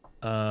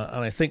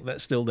 And I think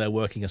that's still their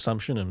working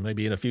assumption, and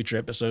maybe in a future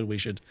episode we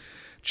should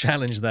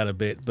challenge that a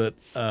bit. But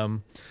I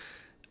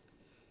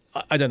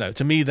don't know.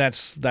 To me,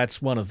 that's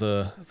one of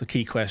the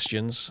key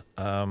questions.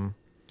 So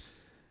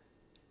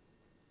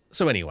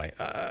anyway,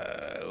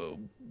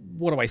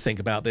 what do I think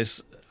about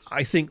this?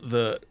 I think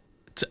that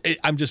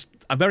I'm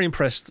very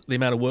impressed the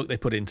amount of work they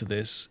put into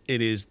this.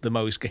 It is the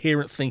most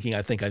coherent thinking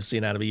I think I've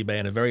seen out of eBay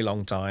in a very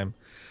long time.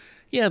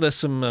 Yeah, there's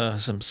some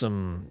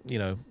assumptions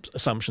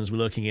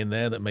lurking in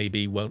there that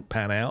maybe won't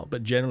pan out,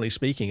 but generally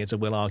speaking, it's a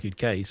well-argued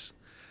case.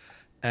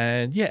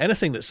 And yeah,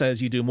 anything that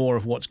says you do more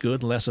of what's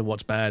good and less of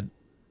what's bad,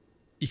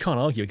 you can't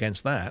argue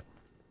against that.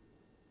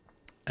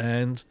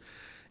 And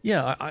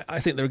yeah,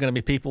 I think there are going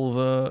to be people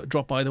that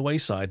drop by the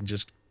wayside and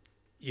just,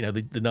 the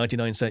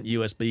 99-cent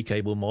USB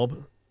cable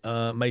mob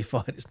may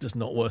find it's just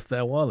not worth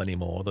their while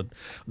anymore. The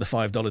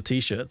 $5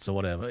 T-shirts or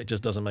whatever, it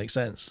just doesn't make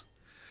sense.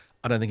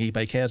 I don't think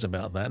eBay cares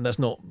about that. And that's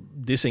not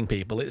dissing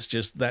people. It's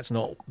just that's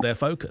not their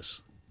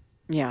focus.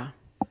 Yeah.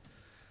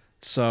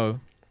 So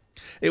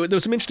there were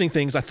some interesting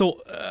things. I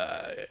thought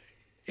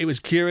it was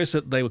curious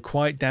that they were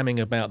quite damning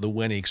about the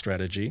Wenig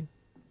strategy.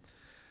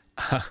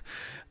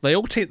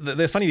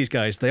 They're funny, these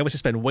guys. They obviously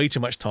spend way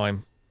too much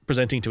time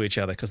presenting to each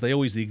other because they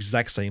always use the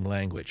exact same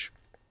language.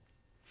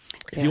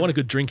 If you want a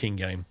good drinking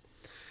game,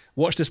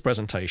 watch this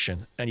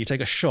presentation and you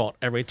take a shot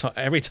every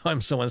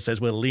time someone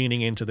says we're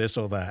leaning into this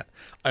or that.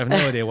 I have no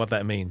idea what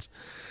that means.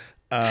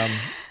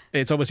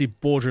 It's obviously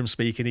boardroom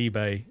speak in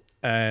eBay,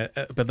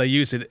 but they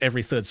use it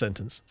every third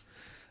sentence.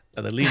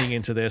 They're leaning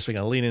into this, we're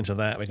going to lean into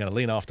that, we're going to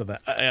lean after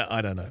that.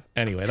 I don't know.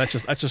 Anyway, that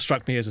just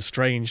struck me as a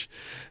strange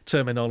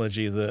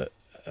terminology that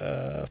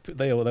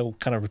they all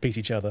kind of repeat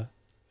each other.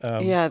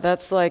 Yeah,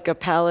 that's like a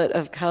palette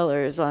of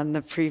colors on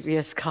the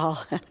previous call.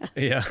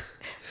 Yeah.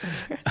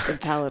 The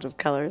palette of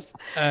colors.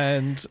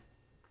 And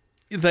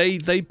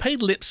they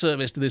paid lip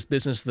service to this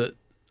business that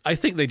I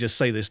think they just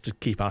say this to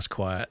keep us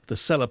quiet, the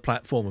seller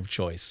platform of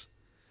choice.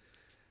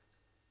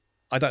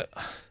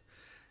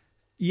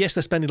 Yes,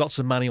 they're spending lots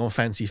of money on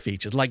fancy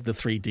features like the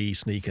 3D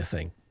sneaker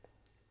thing.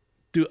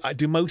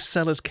 Do most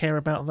sellers care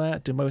about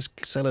that? Do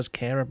most sellers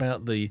care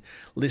about the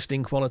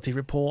listing quality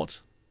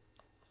report?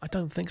 I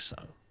don't think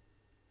so.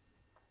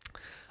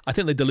 I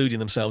think they're deluding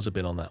themselves a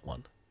bit on that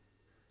one.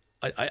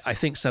 I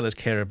think sellers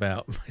care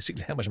about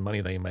basically how much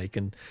money they make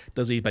and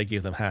does eBay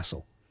give them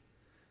hassle?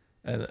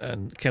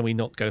 And can we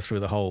not go through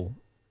the whole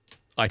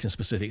item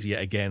specifics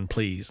yet again,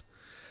 please?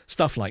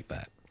 Stuff like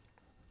that.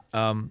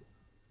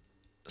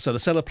 So the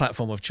seller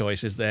platform of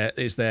choice is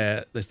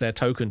their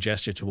token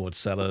gesture towards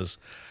sellers.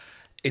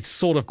 It's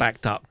sort of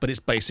backed up, but it's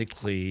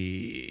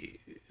basically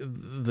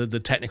the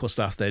technical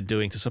stuff they're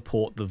doing to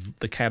support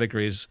the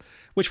categories,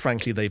 which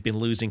frankly they've been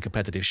losing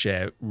competitive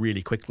share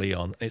really quickly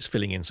on. It's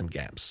filling in some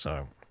gaps.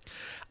 So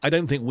I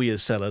don't think we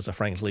as sellers are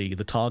frankly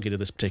the target of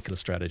this particular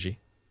strategy.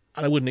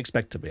 And I wouldn't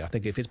expect to be. I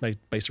think if it's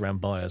based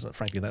around buyers,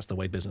 frankly, that's the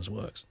way business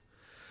works.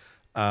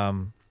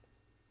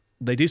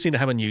 They do seem to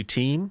have a new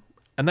team,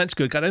 and that's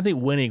good. I don't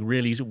think Wenig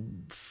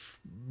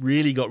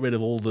really got rid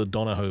of all the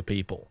Donahoe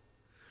people.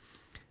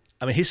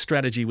 I mean, his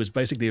strategy was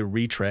basically a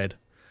retread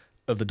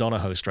of the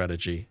Donahoe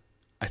strategy.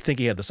 I think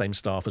he had the same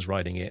staff as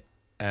writing it,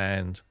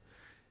 and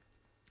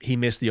he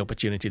missed the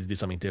opportunity to do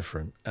something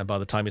different. And by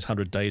the time his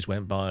 100 days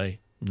went by,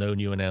 no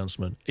new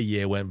announcement. A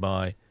year went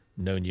by,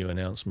 no new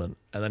announcement.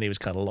 And then he was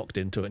kind of locked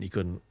into it, and he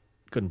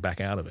couldn't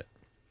back out of it.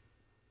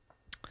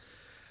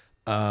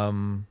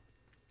 And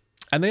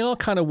they are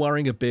kind of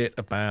worrying a bit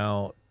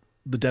about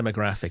the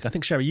demographic. I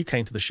think, Shari, you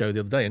came to the show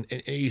the other day, and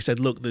you said,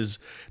 look, the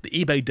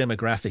eBay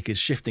demographic is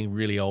shifting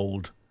really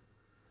old,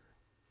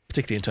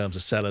 particularly in terms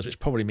of sellers, which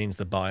probably means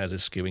the buyers are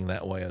skewing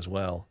that way as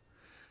well.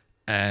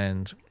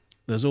 And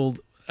there's all,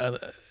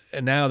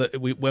 and now that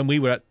when we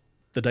were at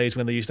the days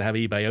when they used to have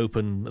eBay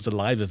open as a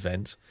live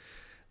event,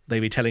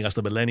 they'd be telling us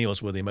the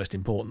millennials were the most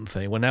important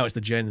thing. Well, now it's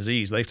the Gen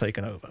Zs. They've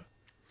taken over.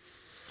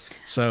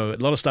 So a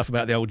lot of stuff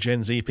about the old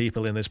Gen Z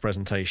people in this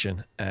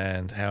presentation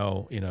and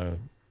how,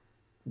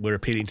 we're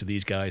appealing to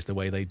these guys the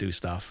way they do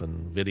stuff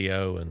and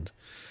video and,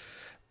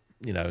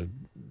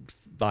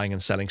 buying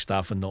and selling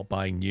stuff and not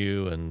buying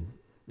new and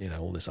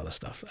all this other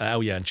stuff.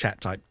 Oh yeah, and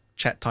chat type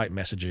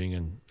messaging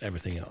and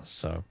everything else.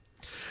 So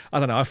I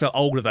don't know. I felt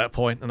old at that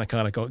point, and I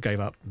kind of gave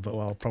up. But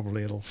well,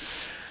 probably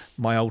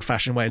my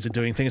old-fashioned ways of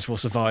doing things will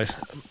survive,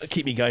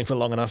 keep me going for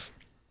long enough.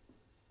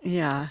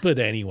 Yeah. But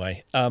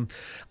anyway,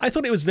 I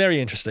thought it was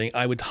very interesting.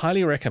 I would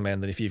highly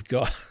recommend that if you've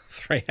got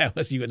 3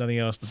 hours, you've got nothing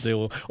else to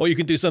do, or you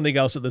can do something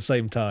else at the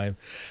same time,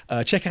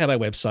 check out our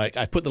website.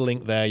 I put the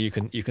link there. You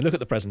can look at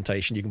the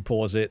presentation. You can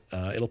pause it.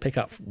 It'll pick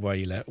up where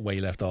you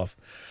left off.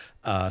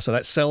 So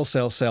that's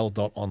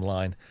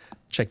sell.online.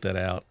 Check that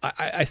out.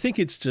 I think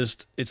it's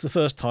the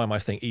first time I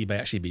think eBay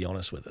actually be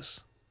honest with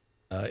us.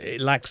 It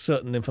lacks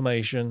certain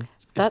information.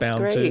 That's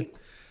great.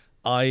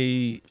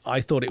 I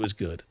thought it was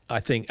good. I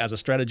think as a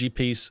strategy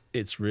piece,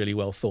 it's really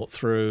well thought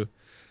through.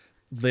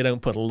 They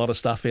don't put a lot of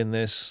stuff in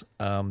this.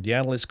 The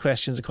analyst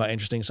questions are quite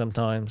interesting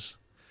sometimes.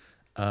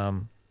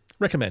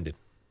 Recommended.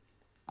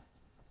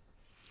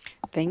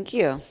 Thank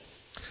you.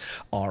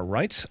 All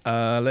right.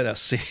 Let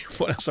us see.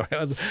 Sorry,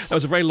 that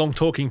was a very long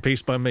talking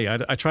piece by me.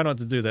 I try not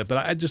to do that,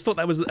 but I just thought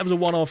that was a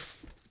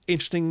one-off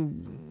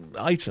interesting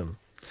item.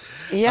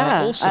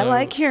 Yeah, Also, I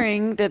like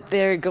hearing that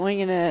they're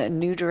going in a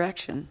new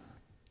direction.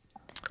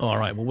 All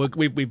right. Well,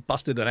 we've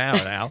busted an hour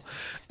now,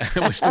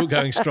 and we're still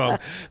going strong.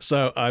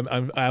 So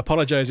I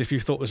apologize if you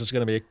thought this was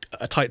going to be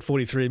a tight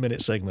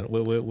 43-minute segment.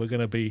 We're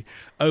going to be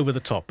over the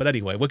top. But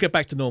anyway, we'll get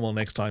back to normal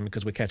next time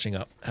because we're catching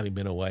up, having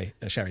been away.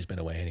 Shari's been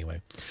away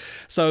anyway.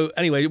 So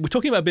anyway, we're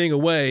talking about being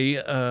away.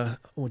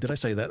 Did I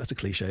say that? That's a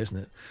cliche, isn't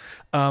it?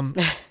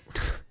 I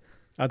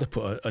had to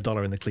put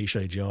 $1 in the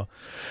cliche jar.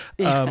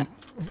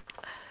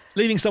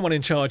 Leaving someone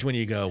in charge when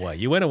you go away.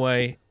 You went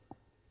away.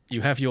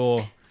 You have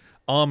your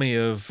army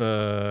of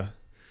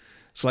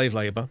slave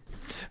labor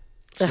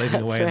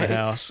slaving away in the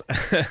house,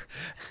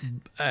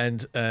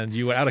 and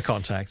you were out of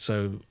contact.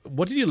 So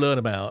what did you learn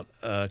about?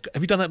 Have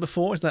you done that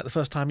before? Is that the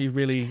first time you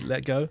really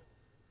let go?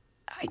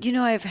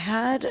 I've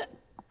had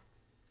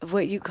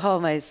what you call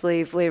my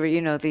slave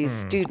labor, these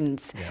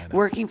students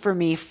working for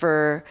me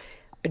for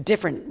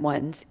different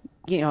ones,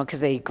 because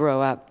they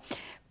grow up.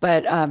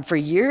 But for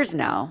years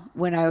now,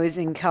 when I was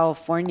in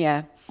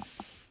California,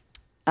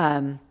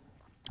 and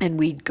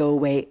we'd go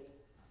away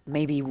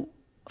maybe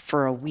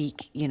for a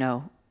week, in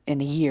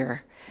a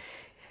year,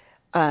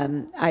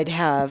 I'd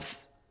have,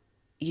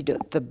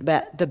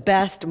 the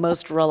best,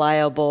 most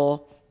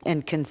reliable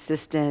and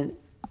consistent,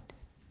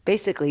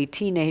 basically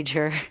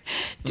teenager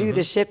do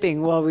the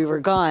shipping while we were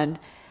gone.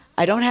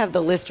 I don't have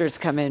the listers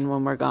come in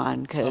when we're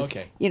gone because,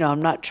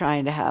 I'm not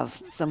trying to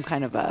have some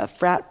kind of a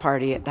frat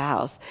party at the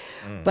house.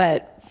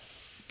 But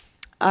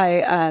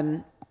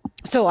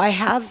so I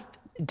have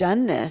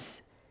done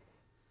this,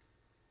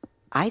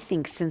 I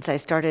think, since I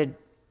started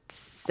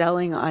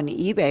selling on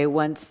eBay,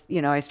 once,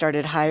 I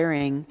started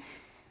hiring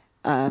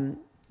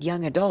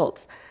young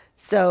adults.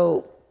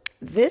 So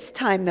this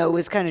time, though,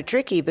 was kind of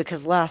tricky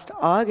because last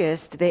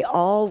August, they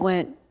all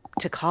went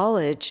to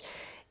college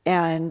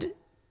and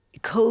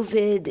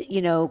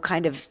COVID,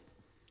 kind of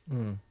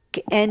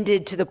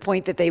ended to the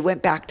point that they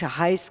went back to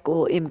high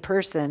school in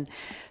person.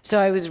 So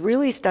I was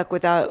really stuck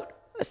without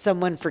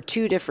someone for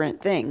 2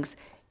 different things.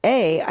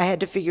 I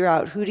had to figure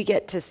out who to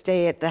get to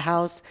stay at the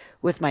house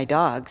with my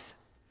dogs.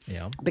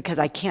 Yeah. Because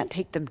I can't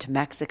take them to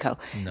Mexico.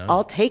 No.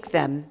 I'll take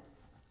them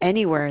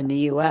anywhere in the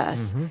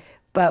U.S.,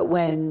 but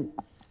when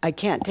I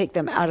can't take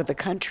them out of the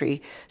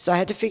country. So I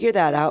had to figure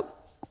that out.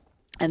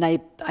 And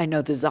I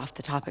know this is off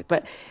the topic,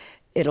 but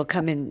it'll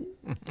come in,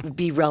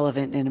 be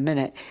relevant in a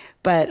minute.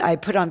 But I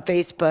put on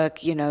Facebook,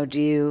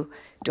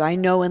 do I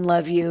know and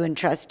love you and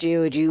trust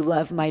you? Do you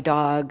love my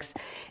dogs?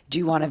 Do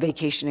you want a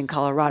vacation in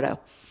Colorado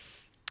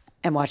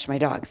and watch my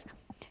dogs?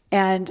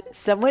 And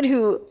someone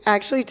who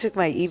actually took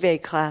my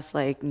eBay class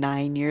like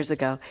 9 years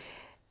ago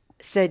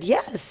said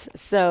yes.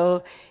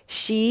 So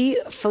she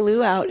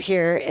flew out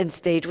here and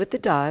stayed with the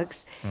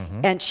dogs.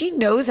 And she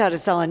knows how to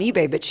sell on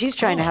eBay, but she's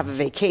trying to have a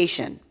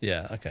vacation.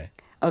 Yeah, okay.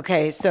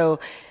 Okay, so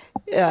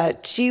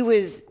she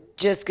was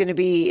just going to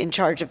be in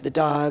charge of the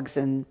dogs,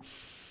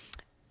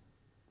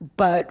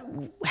 but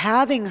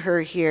having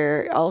her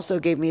here also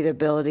gave me the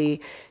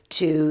ability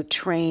to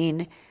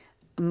train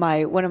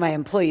one of my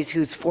employees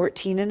who's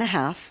 14 and a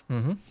half,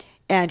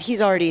 and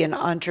he's already an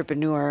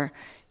entrepreneur,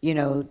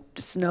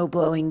 snow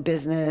blowing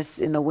business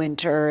in the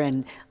winter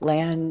and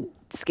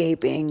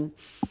landscaping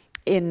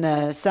in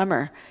the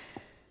summer.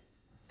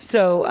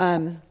 So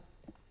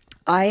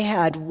I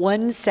had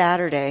one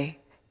Saturday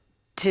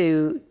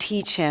to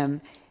teach him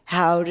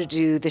how to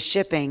do the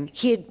shipping.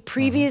 He had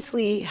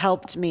previously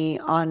helped me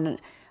on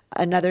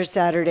another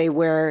Saturday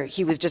where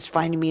he was just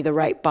finding me the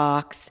right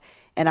box,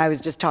 and I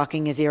was just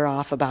talking his ear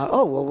off about,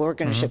 we're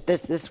going to ship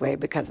this way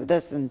because of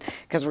this, and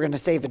because we're going to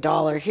save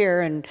 $1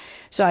 here. And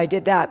so I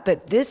did that.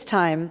 But this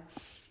time,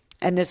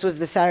 and this was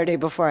the Saturday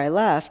before I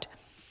left,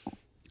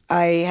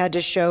 I had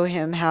to show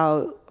him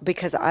how,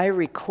 because I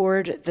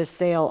record the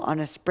sale on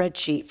a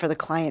spreadsheet for the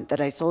client that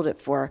I sold it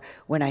for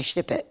when I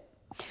ship it.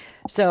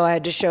 So I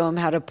had to show him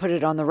how to put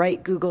it on the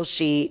right Google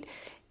sheet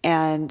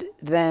and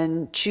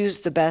then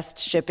choose the best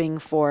shipping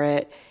for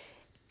it.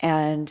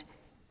 And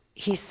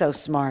he's so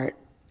smart,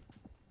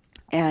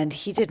 and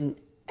he did an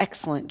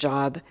excellent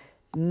job.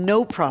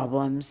 No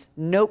problems,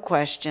 no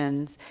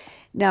questions.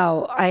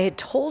 Now, I had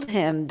told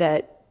him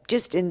that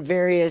just in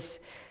various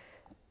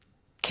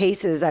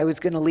cases, I was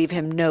going to leave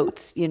him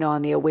notes,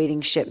 on the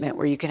awaiting shipment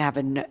where you can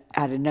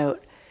add a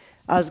note.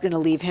 I was going to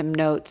leave him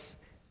notes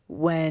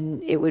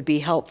when it would be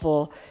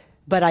helpful,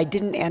 but I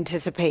didn't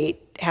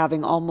anticipate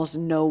having almost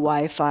no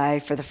Wi-Fi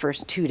for the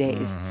first 2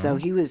 days. So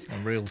he was A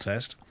real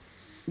test.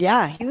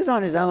 Yeah, he was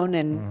on his own,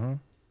 and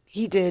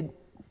he did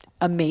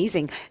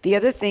amazing. The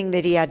other thing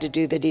that he had to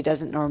do that he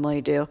doesn't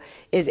normally do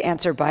is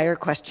answer buyer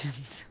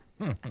questions.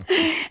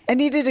 And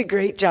he did a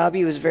great job.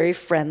 He was very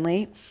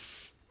friendly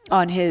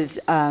on his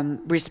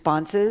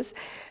responses.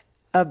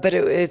 But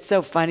it's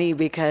so funny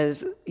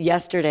because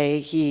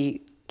yesterday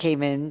he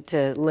came in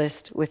to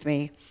list with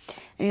me.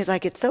 And he's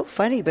like, it's so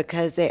funny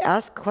because they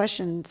ask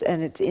questions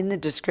and it's in the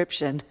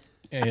description.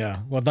 Yeah,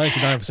 well,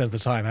 99% of the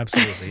time,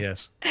 absolutely,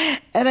 yes.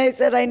 And I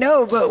said, I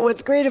know, but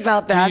what's great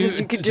about that is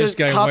you could just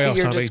going copy way off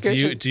your topic,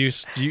 description. Do you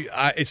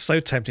it's so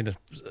tempting to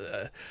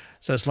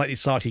so a slightly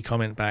sarky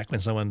comment back when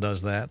someone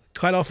does that.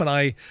 Quite often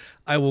I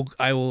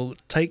will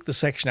take the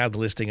section out of the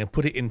listing and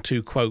put it in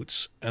 2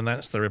 quotes, and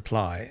that's the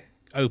reply.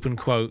 Open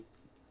quote,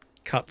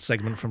 cut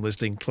segment from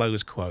listing,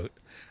 close quote,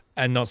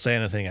 and not say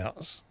anything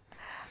else.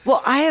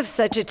 Well, I have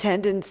such a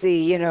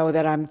tendency,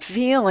 that I'm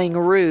feeling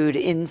rude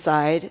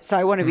inside. So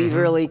I want to be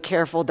really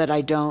careful that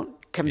I don't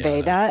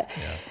convey that.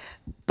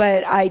 Yeah.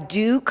 But I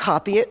do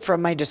copy it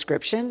from my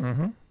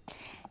description,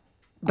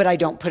 but I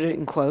don't put it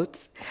in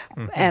quotes.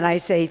 And I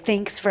say,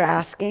 thanks for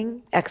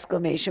asking, !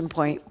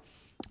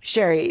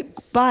 Shari.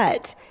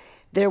 But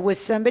there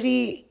was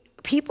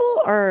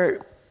people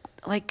are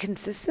like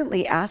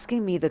consistently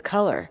asking me the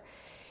color.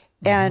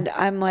 And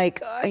I'm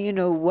like,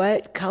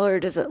 what color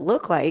does it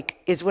look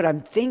like is what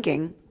I'm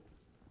thinking.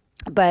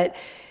 But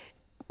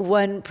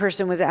one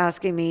person was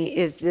asking me,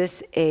 is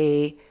this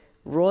a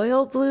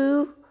royal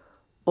blue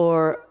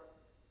or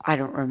I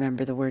don't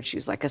remember the word. She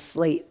was like a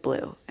slate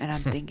blue. And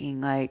I'm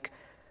thinking like,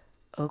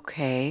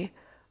 okay.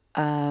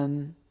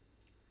 I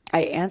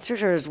answered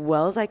her as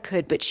well as I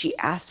could, but she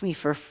asked me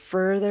for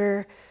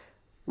further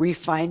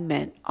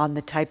refinement on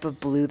the type of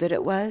blue that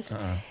it was.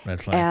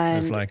 Red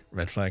flag,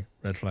 red flag.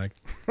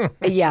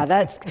 Yeah,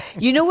 that's,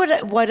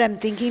 what I'm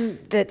thinking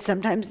that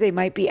sometimes they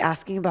might be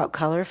asking about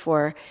color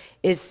for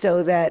is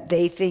so that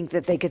they think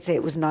that they could say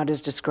it was not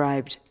as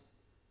described.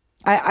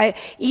 I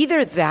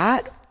either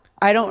that,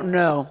 I don't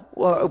know,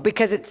 or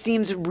because it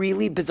seems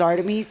really bizarre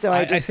to me. So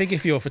I think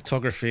if your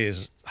photography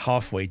is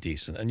halfway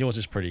decent, and yours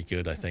is pretty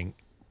good, I think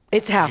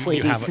it's halfway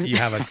decent. You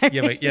have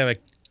a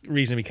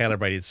reasonably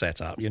calibrated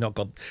setup. You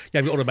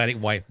have automatic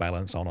white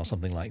balance on or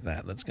something like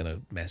that. That's going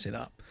to mess it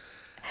up.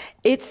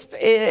 It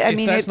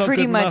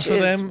pretty much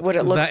is what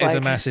it looks like. That is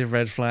a massive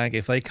red flag.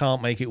 If they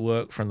can't make it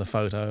work from the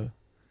photo,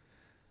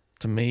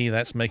 to me,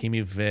 that's making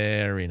me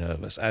very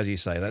nervous. As you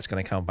say, that's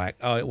going to come back.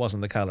 Oh, it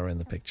wasn't the color in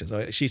the picture.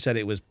 So she said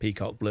it was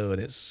peacock blue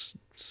and it's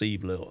sea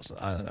blue or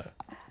something. I don't know.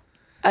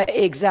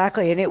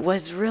 Exactly. And it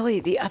was really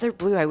the other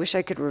blue. I wish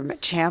I could remember.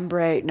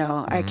 Chambray.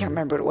 No, I can't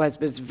remember what it was,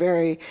 but it's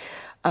very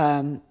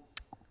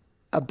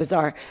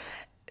bizarre.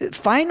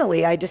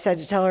 Finally, I just had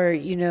to tell her,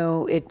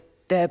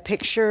 the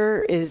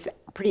picture is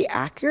pretty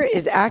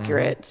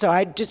accurate. So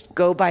I just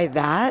go by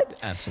that.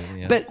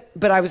 Absolutely. Yeah.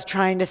 But I was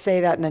trying to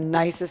say that in the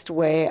nicest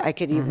way I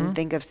could even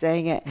think of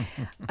saying it.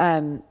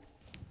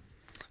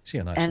 See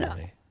how nice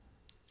lady.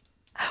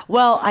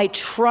 Well, I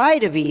try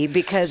to be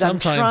because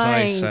Sometimes I'm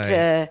trying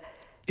to.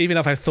 Even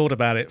if I've thought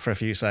about it for a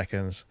few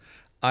seconds,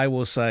 I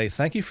will say,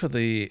 thank you for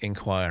the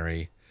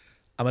inquiry.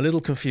 I'm a little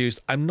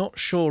confused. I'm not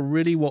sure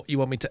really what you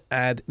want me to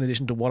add in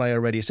addition to what I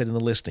already said in the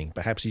listing.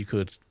 Perhaps you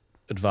could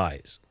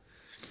advise.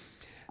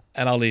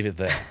 And I'll leave it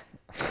there.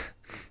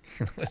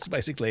 It's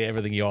basically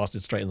everything you asked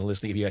is straight in the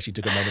listing if you actually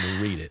took a moment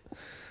to read it.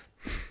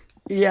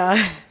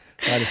 Yeah.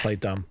 I just played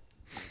dumb.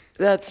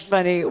 That's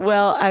funny.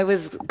 Well, I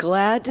was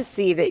glad to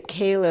see that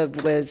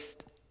Caleb was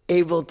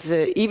able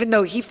to, even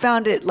though he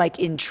found it like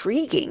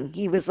intriguing,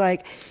 he was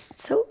like,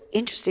 it's so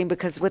interesting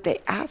because what they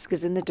ask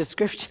is in the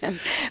description.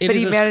 But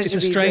he managed to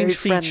be very friendly. It's a strange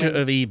feature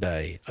of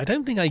eBay. I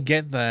don't think I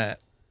get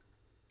that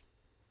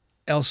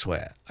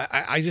elsewhere.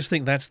 I just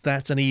think that's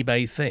an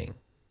eBay thing.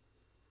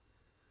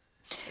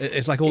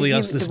 It's like all the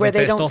others, where the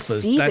they best don't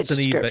offers. see That's the an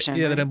eBay. description,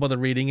 Yeah, right? they don't bother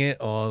reading it,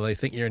 or they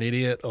think you're an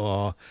idiot,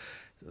 or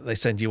they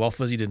send you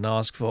offers you didn't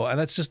ask for, and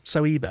that's just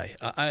so eBay.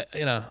 I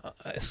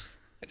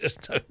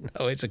just don't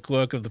know. It's a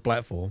quirk of the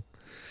platform.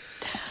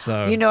 So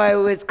I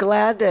was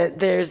glad that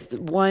there's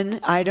one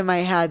item I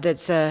had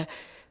that's a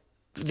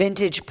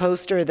vintage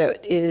poster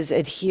that is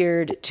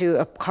adhered to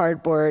a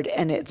cardboard,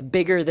 and it's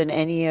bigger than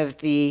any of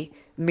the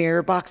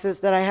mirror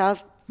boxes that I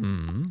have.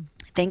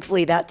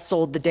 Thankfully, that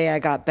sold the day I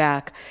got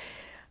back.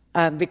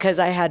 Because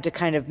I had to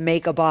kind of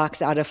make a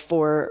box out of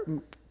 4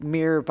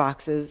 mirror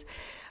boxes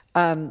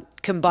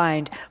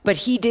combined. But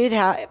he did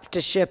have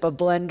to ship a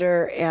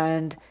blender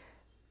and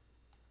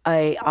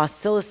a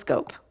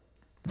oscilloscope.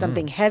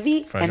 something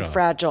heavy and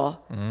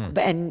Fragile. fragile.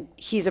 And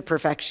he's a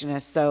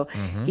perfectionist, so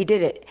he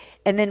did it.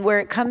 And then where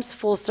it comes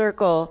full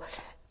circle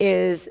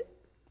is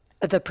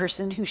the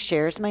person who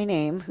shares my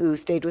name, who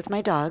stayed with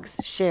my dogs,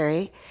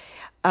 Shari.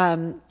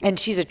 And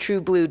she's a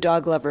true blue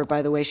dog lover,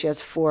 by the way. She has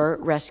 4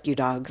 rescue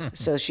dogs.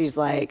 So she's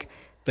like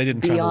They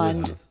didn't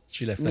beyond travel with her.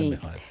 She left me. them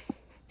behind.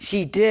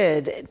 She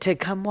did, to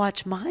come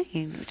watch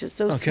mine, which is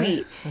so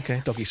sweet.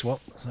 Okay, doggy swap.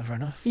 That's fair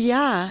enough.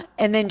 Yeah.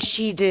 And then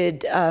she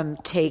did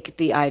take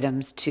the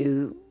items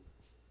to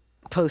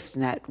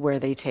PostNet, where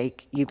they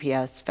take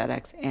UPS,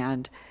 FedEx,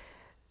 and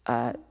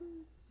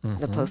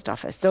the post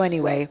office. So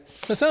anyway,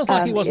 So it sounds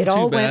like it wasn't it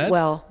all too bad. went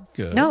well.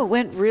 Good. No, it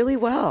went really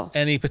well.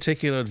 Any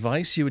particular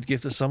advice you would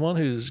give to someone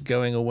who's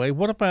going away?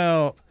 What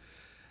about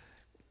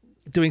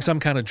doing some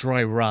kind of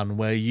dry run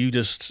where you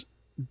just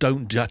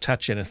don't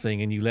touch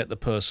anything and you let the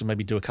person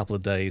maybe do a couple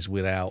of days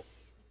without,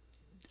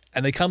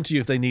 and they come to you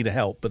if they need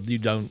help, but you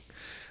don't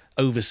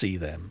oversee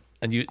them,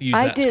 and you use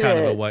that as kind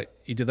of a way.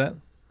 You did that?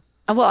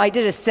 Well, I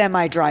did a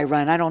semi-dry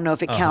run. I don't know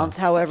if it counts.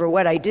 However,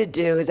 what I did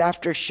do is,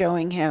 after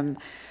showing him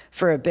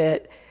for a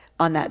bit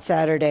on that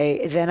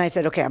Saturday, then I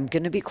said, okay, I'm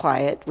going to be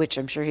quiet, which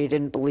I'm sure he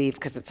didn't believe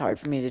because it's hard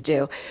for me to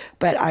do.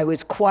 But I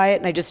was quiet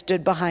and I just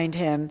stood behind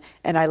him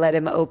and I let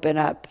him open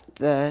up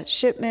the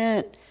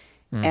shipment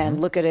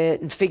and look at it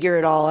and figure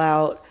it all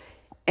out.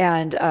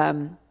 And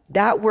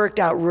that worked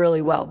out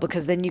really well,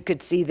 because then you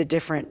could see the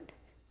different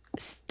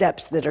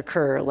steps that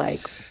occur.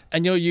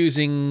 And you're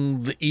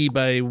using the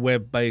eBay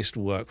web-based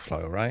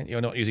workflow, right? You're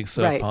not using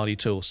third-party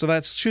tools. So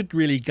that should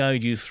really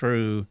guide you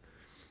through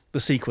the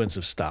sequence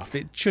of stuff.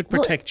 It should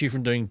protect you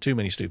from doing too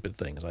many stupid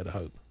things, I'd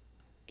hope.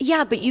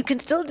 Yeah, but you can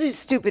still do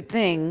stupid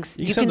things.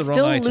 You send can the wrong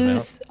still item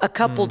lose out. a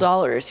couple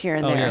dollars here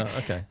and there.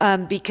 Yeah,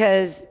 okay.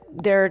 Because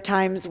there are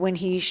times when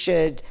he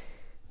should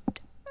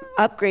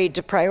upgrade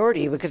to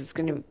priority, because it's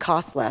going to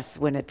cost less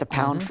when it's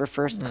 £1 for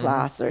first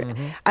class. Or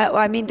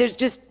I mean, there's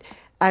just,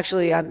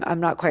 actually,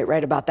 I'm not quite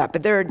right about that,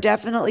 but there are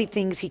definitely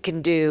things he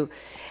can do.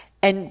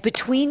 And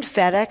between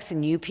FedEx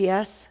and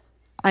UPS,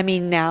 I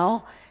mean,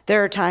 now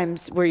there are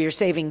times where you're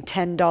saving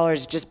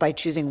 $10 just by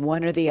choosing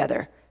one or the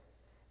other,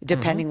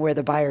 depending where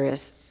the buyer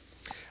is.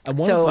 And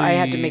one So of the I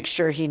had to make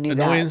sure he knew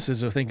that.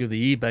 annoyances, I think, of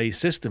the eBay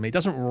system, it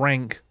doesn't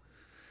rank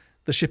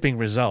the shipping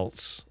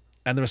results.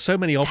 And there are so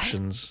many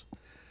options.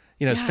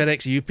 You know, it's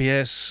FedEx,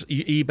 UPS,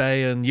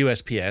 eBay, and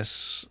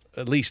USPS,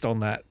 at least on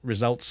that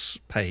results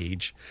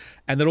page.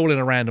 And they're all in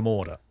a random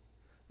order.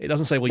 It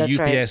doesn't say, well, That's UPS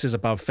right. is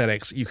above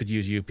FedEx. You could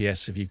use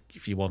UPS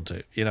if you want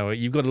to. You know,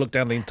 you've got to look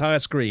down the entire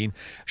screen,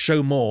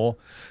 show more,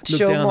 look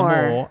Show down more.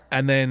 the more,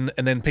 and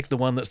then pick the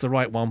one that's the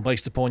right one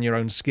based upon your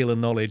own skill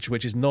and knowledge,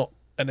 which is not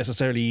a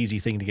necessarily easy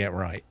thing to get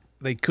right.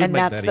 They could And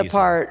make that's that the easier.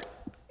 part,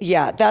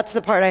 that's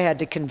the part I had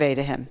to convey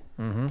to him.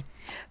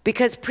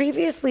 Because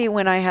previously,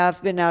 when I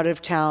have been out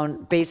of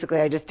town, basically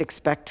I just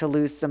expect to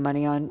lose some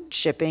money on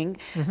shipping.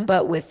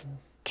 But with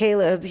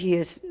Caleb,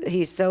 he's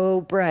so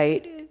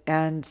bright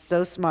and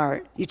so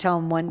smart. You tell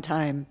him one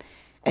time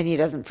and he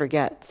doesn't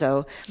forget.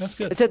 So That's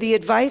good. So the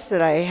advice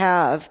that I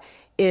have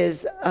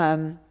is,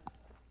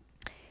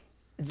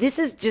 this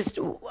is just,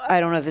 I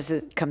don't know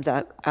if comes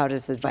out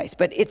as advice,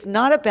 but it's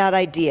not a bad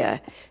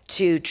idea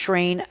to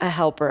train a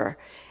helper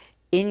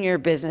in your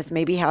business,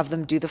 maybe have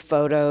them do the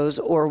photos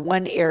or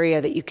one area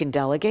that you can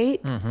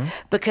delegate,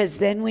 because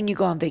then when you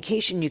go on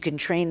vacation, you can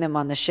train them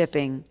on the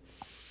shipping.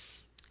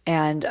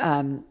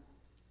 And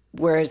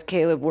whereas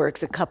Caleb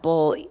works a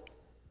couple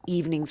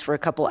evenings for a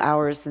couple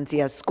hours, since he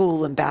has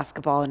school and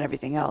basketball and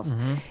everything else,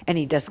 and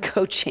he does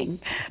coaching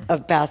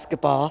of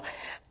basketball.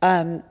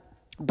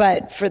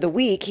 But for the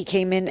week, he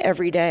came in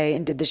every day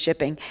and did the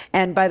shipping.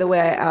 And by the way,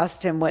 I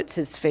asked him what's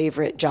his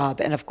favorite job,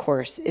 and of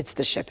course, it's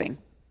the shipping.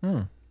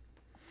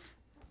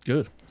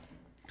 Good.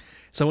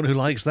 Someone who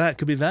likes that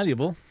could be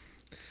valuable.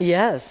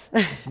 Yes.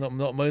 It's not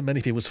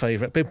many people's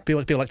favorite.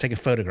 People like taking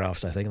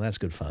photographs, I think, and that's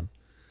good fun.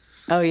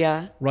 Oh,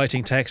 yeah.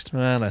 Writing text,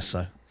 less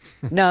so.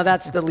 No,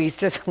 that's the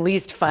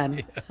least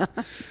fun.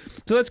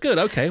 So that's good.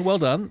 Okay, well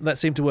done. That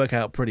seemed to work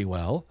out pretty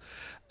well.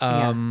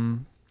 I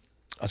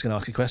was going to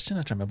ask you a question.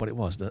 I don't remember what it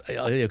was.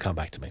 It'll come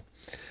back to me.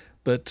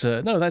 But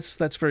no,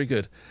 that's very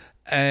good.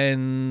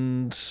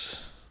 And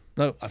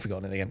no, I've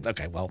forgotten it again.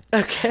 Okay, well.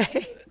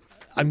 Okay.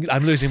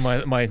 I'm losing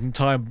my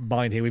entire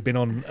mind here. We've been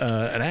on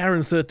an hour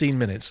and 13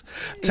 minutes.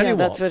 Tell you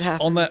that's what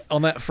happens.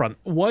 On that front,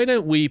 why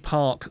don't we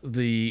park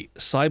the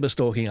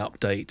cyberstalking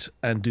update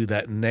and do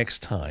that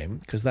next time?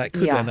 Because that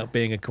could end up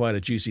being quite a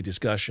juicy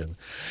discussion.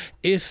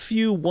 If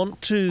you want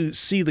to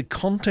see the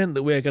content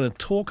that we're going to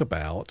talk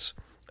about,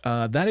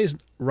 that is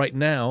right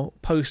now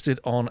posted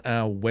on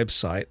our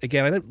website.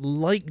 Again, I don't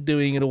like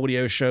doing an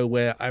audio show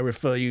where I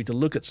refer you to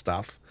look at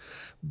stuff,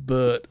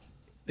 but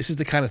this is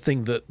the kind of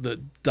thing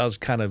that does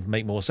kind of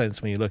make more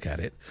sense when you look at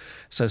it.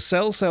 So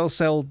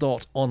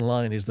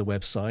sell.online is the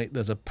website.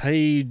 There's a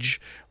page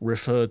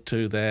referred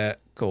to there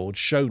called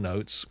Show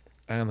Notes,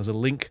 and there's a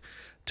link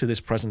to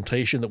this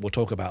presentation that we'll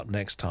talk about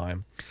next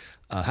time.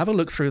 Have a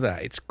look through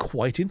that. It's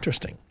quite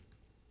interesting.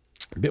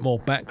 a bit more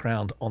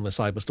background on the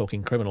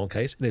cyberstalking criminal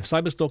case. And if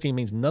cyberstalking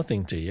means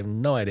nothing to you, you have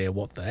no idea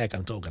what the heck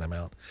I'm talking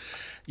about,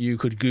 you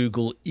could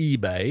Google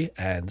eBay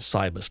and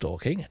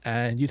cyberstalking,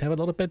 and you'd have a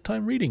lot of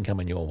bedtime reading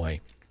coming your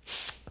way.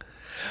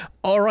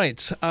 All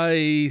right,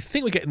 I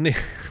think we're getting near.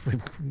 We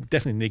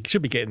definitely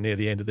should be getting near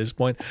the end at this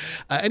point.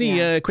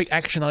 Any quick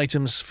action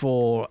items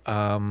for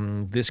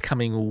this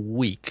coming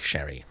week,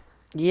 Shari?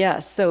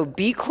 Yes, so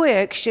be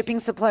quick. Shipping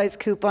supplies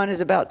coupon is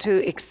about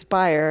to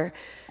expire.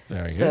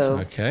 Very good. So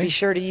Okay. be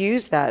sure to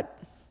use that.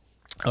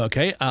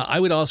 Okay, I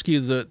would ask you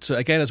that,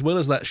 again, as well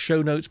as that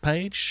show notes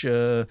page,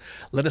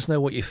 let us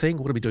know what you think.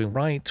 What are we doing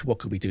right? What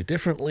could we do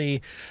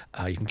differently?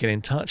 You can get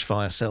in touch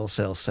via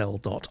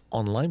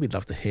sell.online. We'd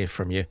love to hear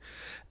from you.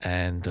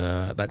 And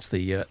that's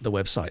the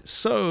website.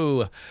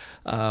 So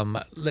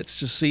let's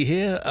just see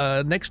here.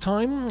 Next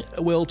time,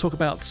 we'll talk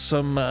about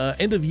some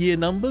end-of-year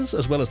numbers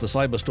as well as the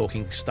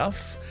cyber-stalking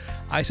stuff.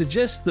 I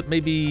suggest that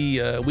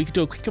maybe we could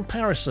do a quick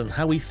comparison,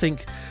 how we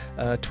think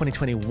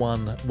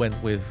 2021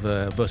 went with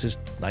versus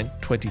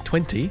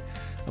 2020.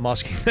 I'm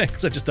asking that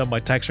because I've just done my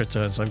tax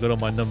return, so I've got all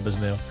my numbers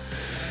now.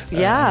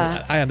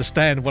 Yeah. I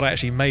understand what I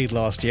actually made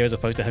last year as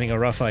opposed to having a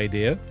rough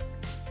idea.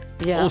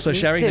 Yeah. Also, me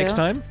Shari, too. next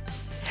time.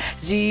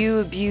 Do you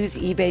abuse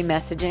eBay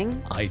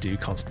messaging? I do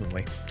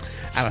constantly,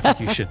 and I think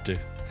you should do.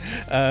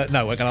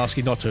 No, we're going to ask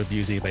you not to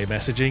abuse eBay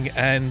messaging.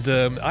 And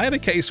I had a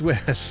case where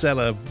a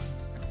seller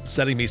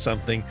selling me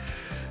something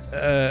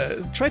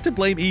tried to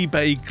blame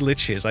eBay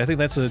glitches. I think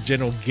that's a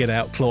general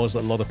get-out clause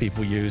that a lot of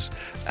people use,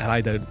 and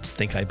I don't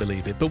think I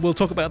believe it. But we'll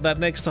talk about that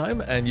next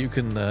time, and you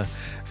can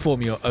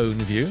form your own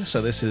view.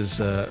 So this is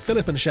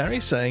Philip and Shari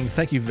saying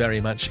thank you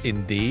very much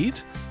indeed.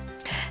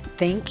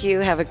 Thank you.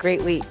 Have a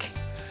great week.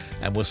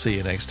 And we'll see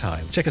you next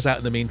time. Check us out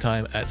in the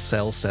meantime at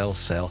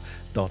sell.online.